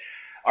gives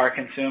our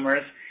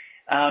consumers.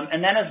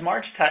 And then as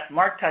Mark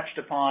touched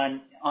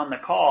upon on the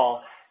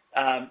call,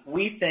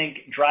 we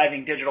think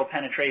driving digital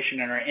penetration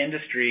in our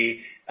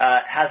industry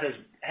has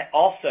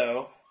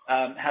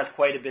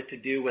quite a bit to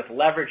do with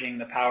leveraging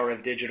the power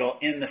of digital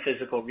in the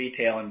physical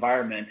retail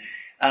environment.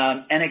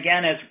 And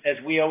again, as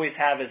we always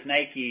have as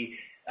Nike,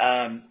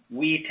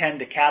 we tend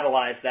to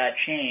catalyze that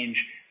change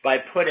by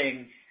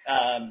putting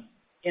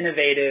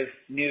innovative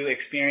new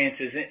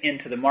experiences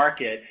into the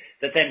market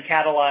that then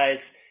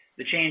catalyze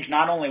the change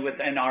not only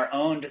within our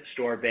owned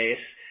store base,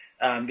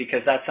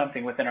 because that's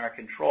something within our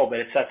control, but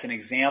it sets an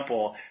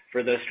example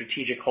for those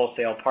strategic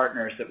wholesale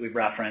partners that we've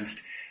referenced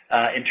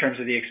in terms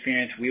of the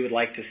experience we would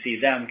like to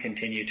see them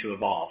continue to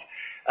evolve.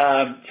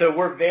 So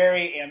we're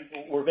very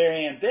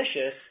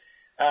ambitious,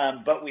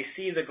 but we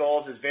see the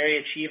goals as very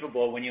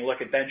achievable when you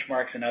look at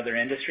benchmarks in other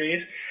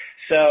industries.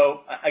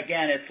 So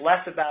again, it's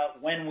less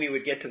about when we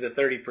would get to the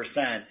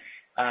 30%.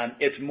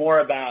 It's more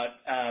about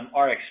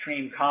our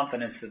extreme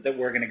confidence that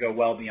we're going to go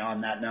well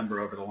beyond that number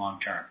over the long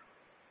term.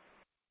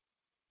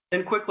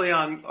 And quickly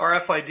on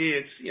RFID,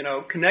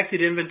 it's,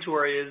 connected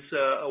inventory is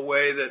a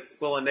way that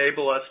will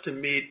enable us to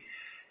meet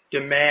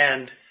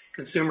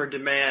consumer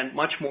demand,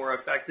 much more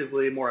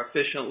effectively, more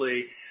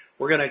efficiently.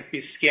 We're going to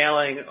be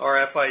scaling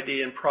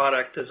RFID in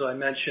product, as I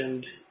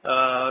mentioned,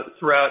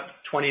 throughout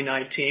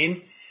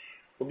 2019.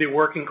 We'll be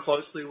working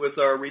closely with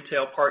our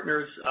retail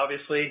partners,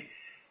 obviously,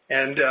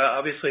 and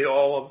obviously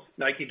all of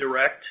Nike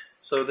Direct,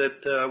 so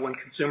that when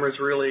consumers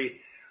really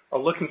are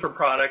looking for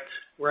product,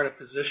 we're in a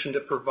position to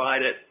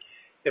provide it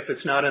if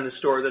it's not in the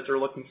store that they're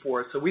looking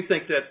for. So we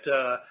think that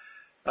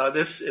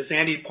this, as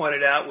Andy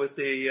pointed out with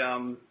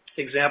the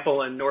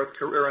example in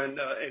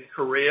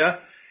Korea,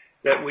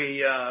 that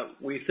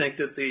we think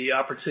that the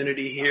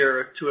opportunity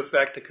here to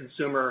affect the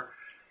consumer,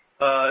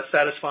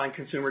 satisfying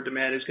consumer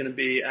demand is going to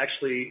be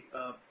actually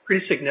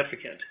pretty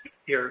significant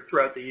here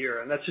throughout the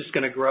year, and that's just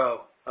going to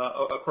grow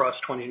across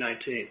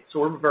 2019. So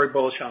we're very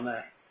bullish on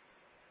that.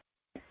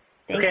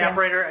 Okay,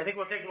 operator, I think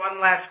we'll take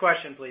one last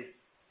question, please.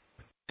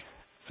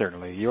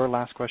 Certainly. Your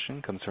last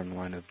question comes from the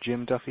line of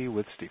Jim Duffy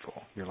with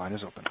Stifel. Your line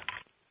is open.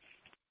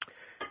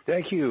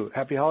 Thank you.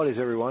 Happy holidays,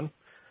 everyone.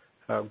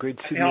 Great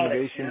to see the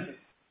innovation.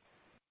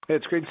 Yeah,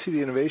 it's great to see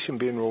the innovation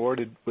being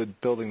rewarded with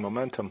building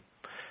momentum.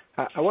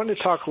 I wanted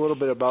to talk a little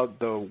bit about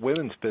the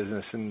women's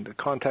business in the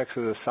context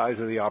of the size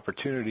of the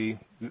opportunity.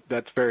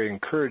 That's very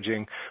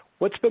encouraging.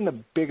 What's been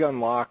the big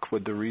unlock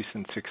with the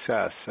recent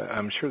success?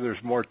 I'm sure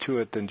there's more to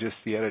it than just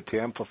the edit to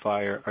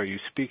amplify. Are you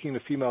speaking to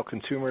female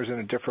consumers in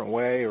a different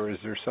way, or is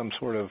there some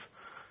sort of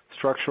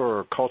structural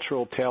or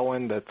cultural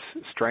tailwind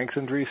that's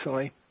strengthened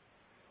recently?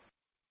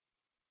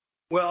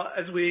 Well,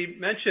 as we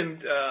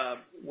mentioned,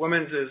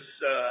 women's is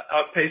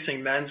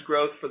outpacing men's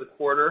growth for the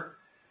quarter,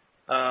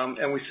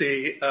 and we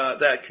see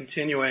that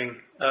continuing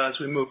as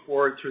we move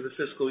forward through the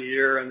fiscal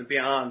year and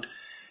beyond.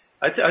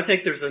 I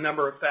think there's a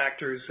number of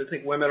factors. I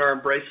think women are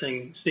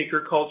embracing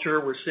sneaker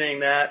culture. We're seeing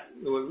that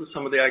with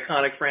some of the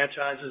iconic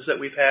franchises that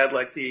we've had,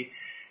 like the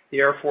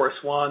Air Force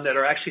One, that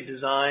are actually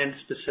designed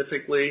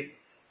specifically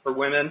for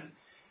women,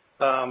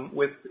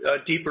 with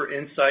deeper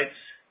insights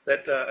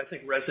that I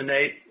think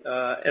resonate.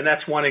 And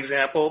that's one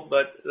example,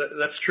 but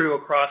that's true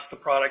across the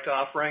product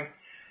offering.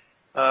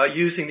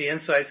 Using the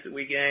insights that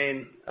we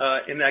gain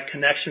in that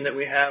connection that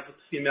we have with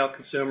the female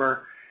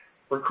consumer,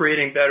 we're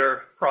creating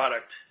better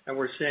product, and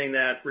we're seeing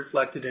that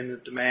reflected in the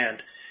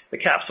demand. The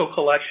capsule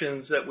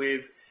collections that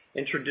we've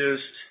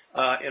introduced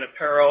in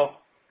apparel,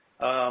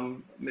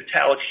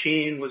 Metallic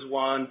Sheen was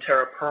one,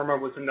 Terra Perma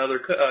was another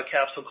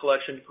capsule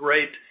collection.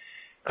 Great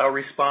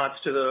response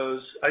to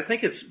those. I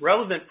think it's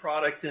relevant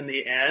product in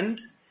the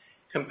end.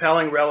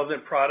 Compelling,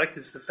 relevant product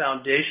is the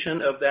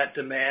foundation of that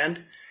demand.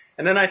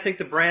 And then I think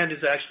the brand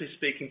is actually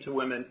speaking to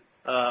women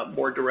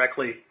more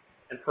directly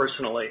and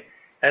personally.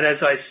 And as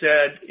I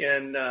said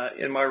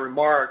in my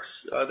remarks,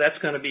 that's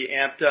going to be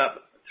amped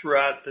up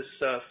throughout this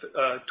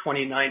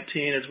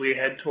 2019 as we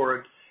head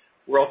toward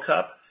World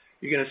Cup.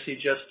 You're going to see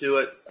Just Do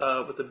It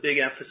with a big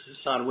emphasis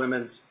on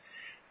women's.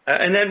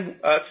 And then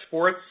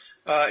sports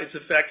is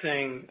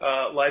affecting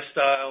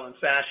lifestyle and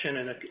fashion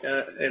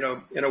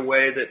in a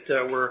way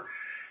that we're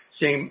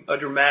seeing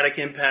dramatic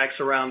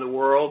impacts around the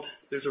world.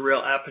 There's a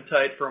real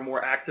appetite for a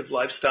more active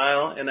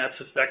lifestyle, and that's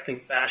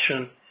affecting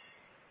fashion.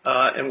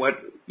 And what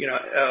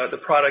the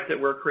product that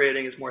we're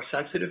creating is more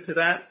sensitive to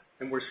that,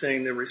 and we're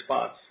seeing the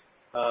response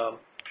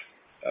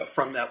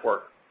from that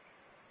work.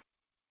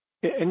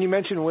 And you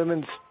mentioned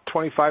women's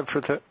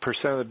 25%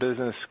 of the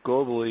business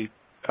globally.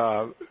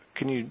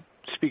 Can you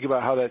speak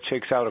about how that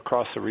shakes out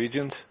across the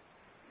regions?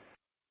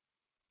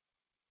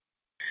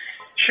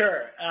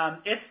 Sure.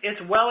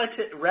 It's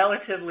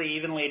relatively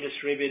evenly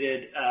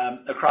distributed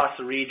across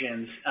the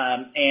regions,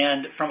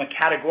 and from a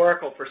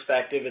categorical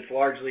perspective, it's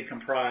largely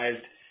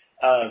comprised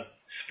of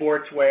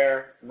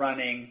sportswear,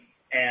 running,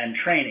 and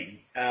training,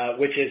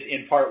 which is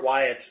in part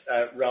why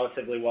it's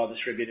relatively well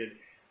distributed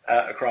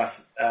across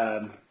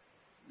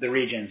the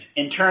regions.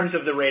 In terms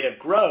of the rate of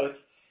growth,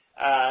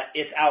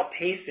 it's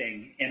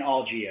outpacing in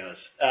all geos,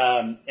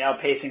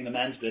 outpacing the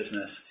men's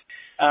business.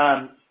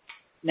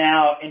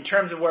 Now, in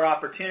terms of where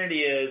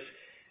opportunity is,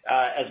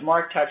 as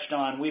Mark touched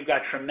on, we've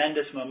got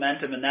tremendous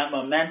momentum, and that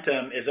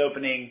momentum is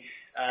opening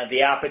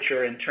the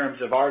aperture in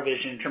terms of our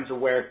vision, in terms of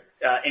where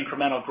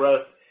incremental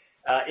growth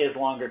is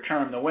longer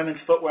term. The women's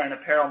footwear and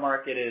apparel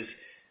market is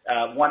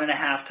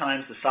 1.5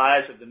 times the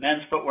size of the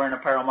men's footwear and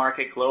apparel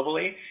market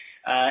globally.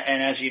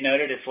 And as you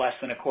noted, it's less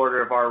than a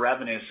quarter of our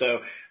revenue. So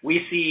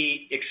we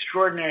see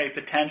extraordinary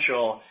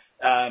potential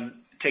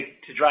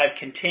to drive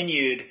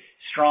continued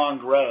strong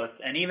growth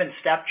and even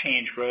step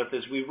change growth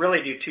as we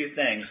really do two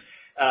things.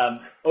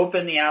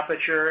 Open the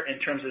aperture in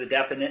terms of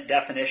the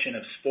definition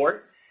of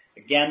sport.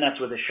 Again, that's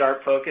with a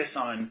sharp focus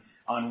on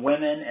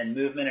women and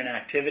movement and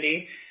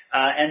activity.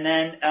 And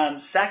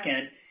then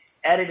second,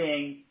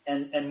 editing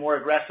and more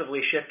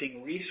aggressively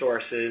shifting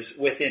resources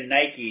within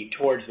Nike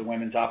towards the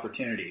women's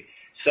opportunity.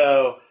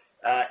 So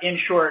in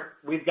short,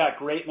 we've got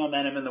great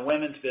momentum in the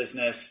women's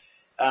business,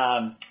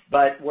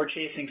 but we're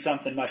chasing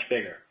something much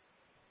bigger.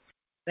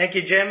 Thank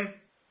you, Jim.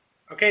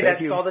 Okay,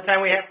 that's all the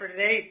time we have for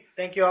today.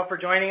 Thank you all for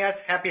joining us.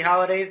 Happy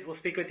holidays. We'll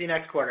speak with you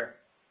next quarter.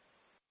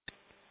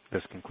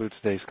 This concludes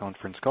today's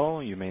conference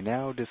call. You may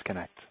now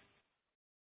disconnect.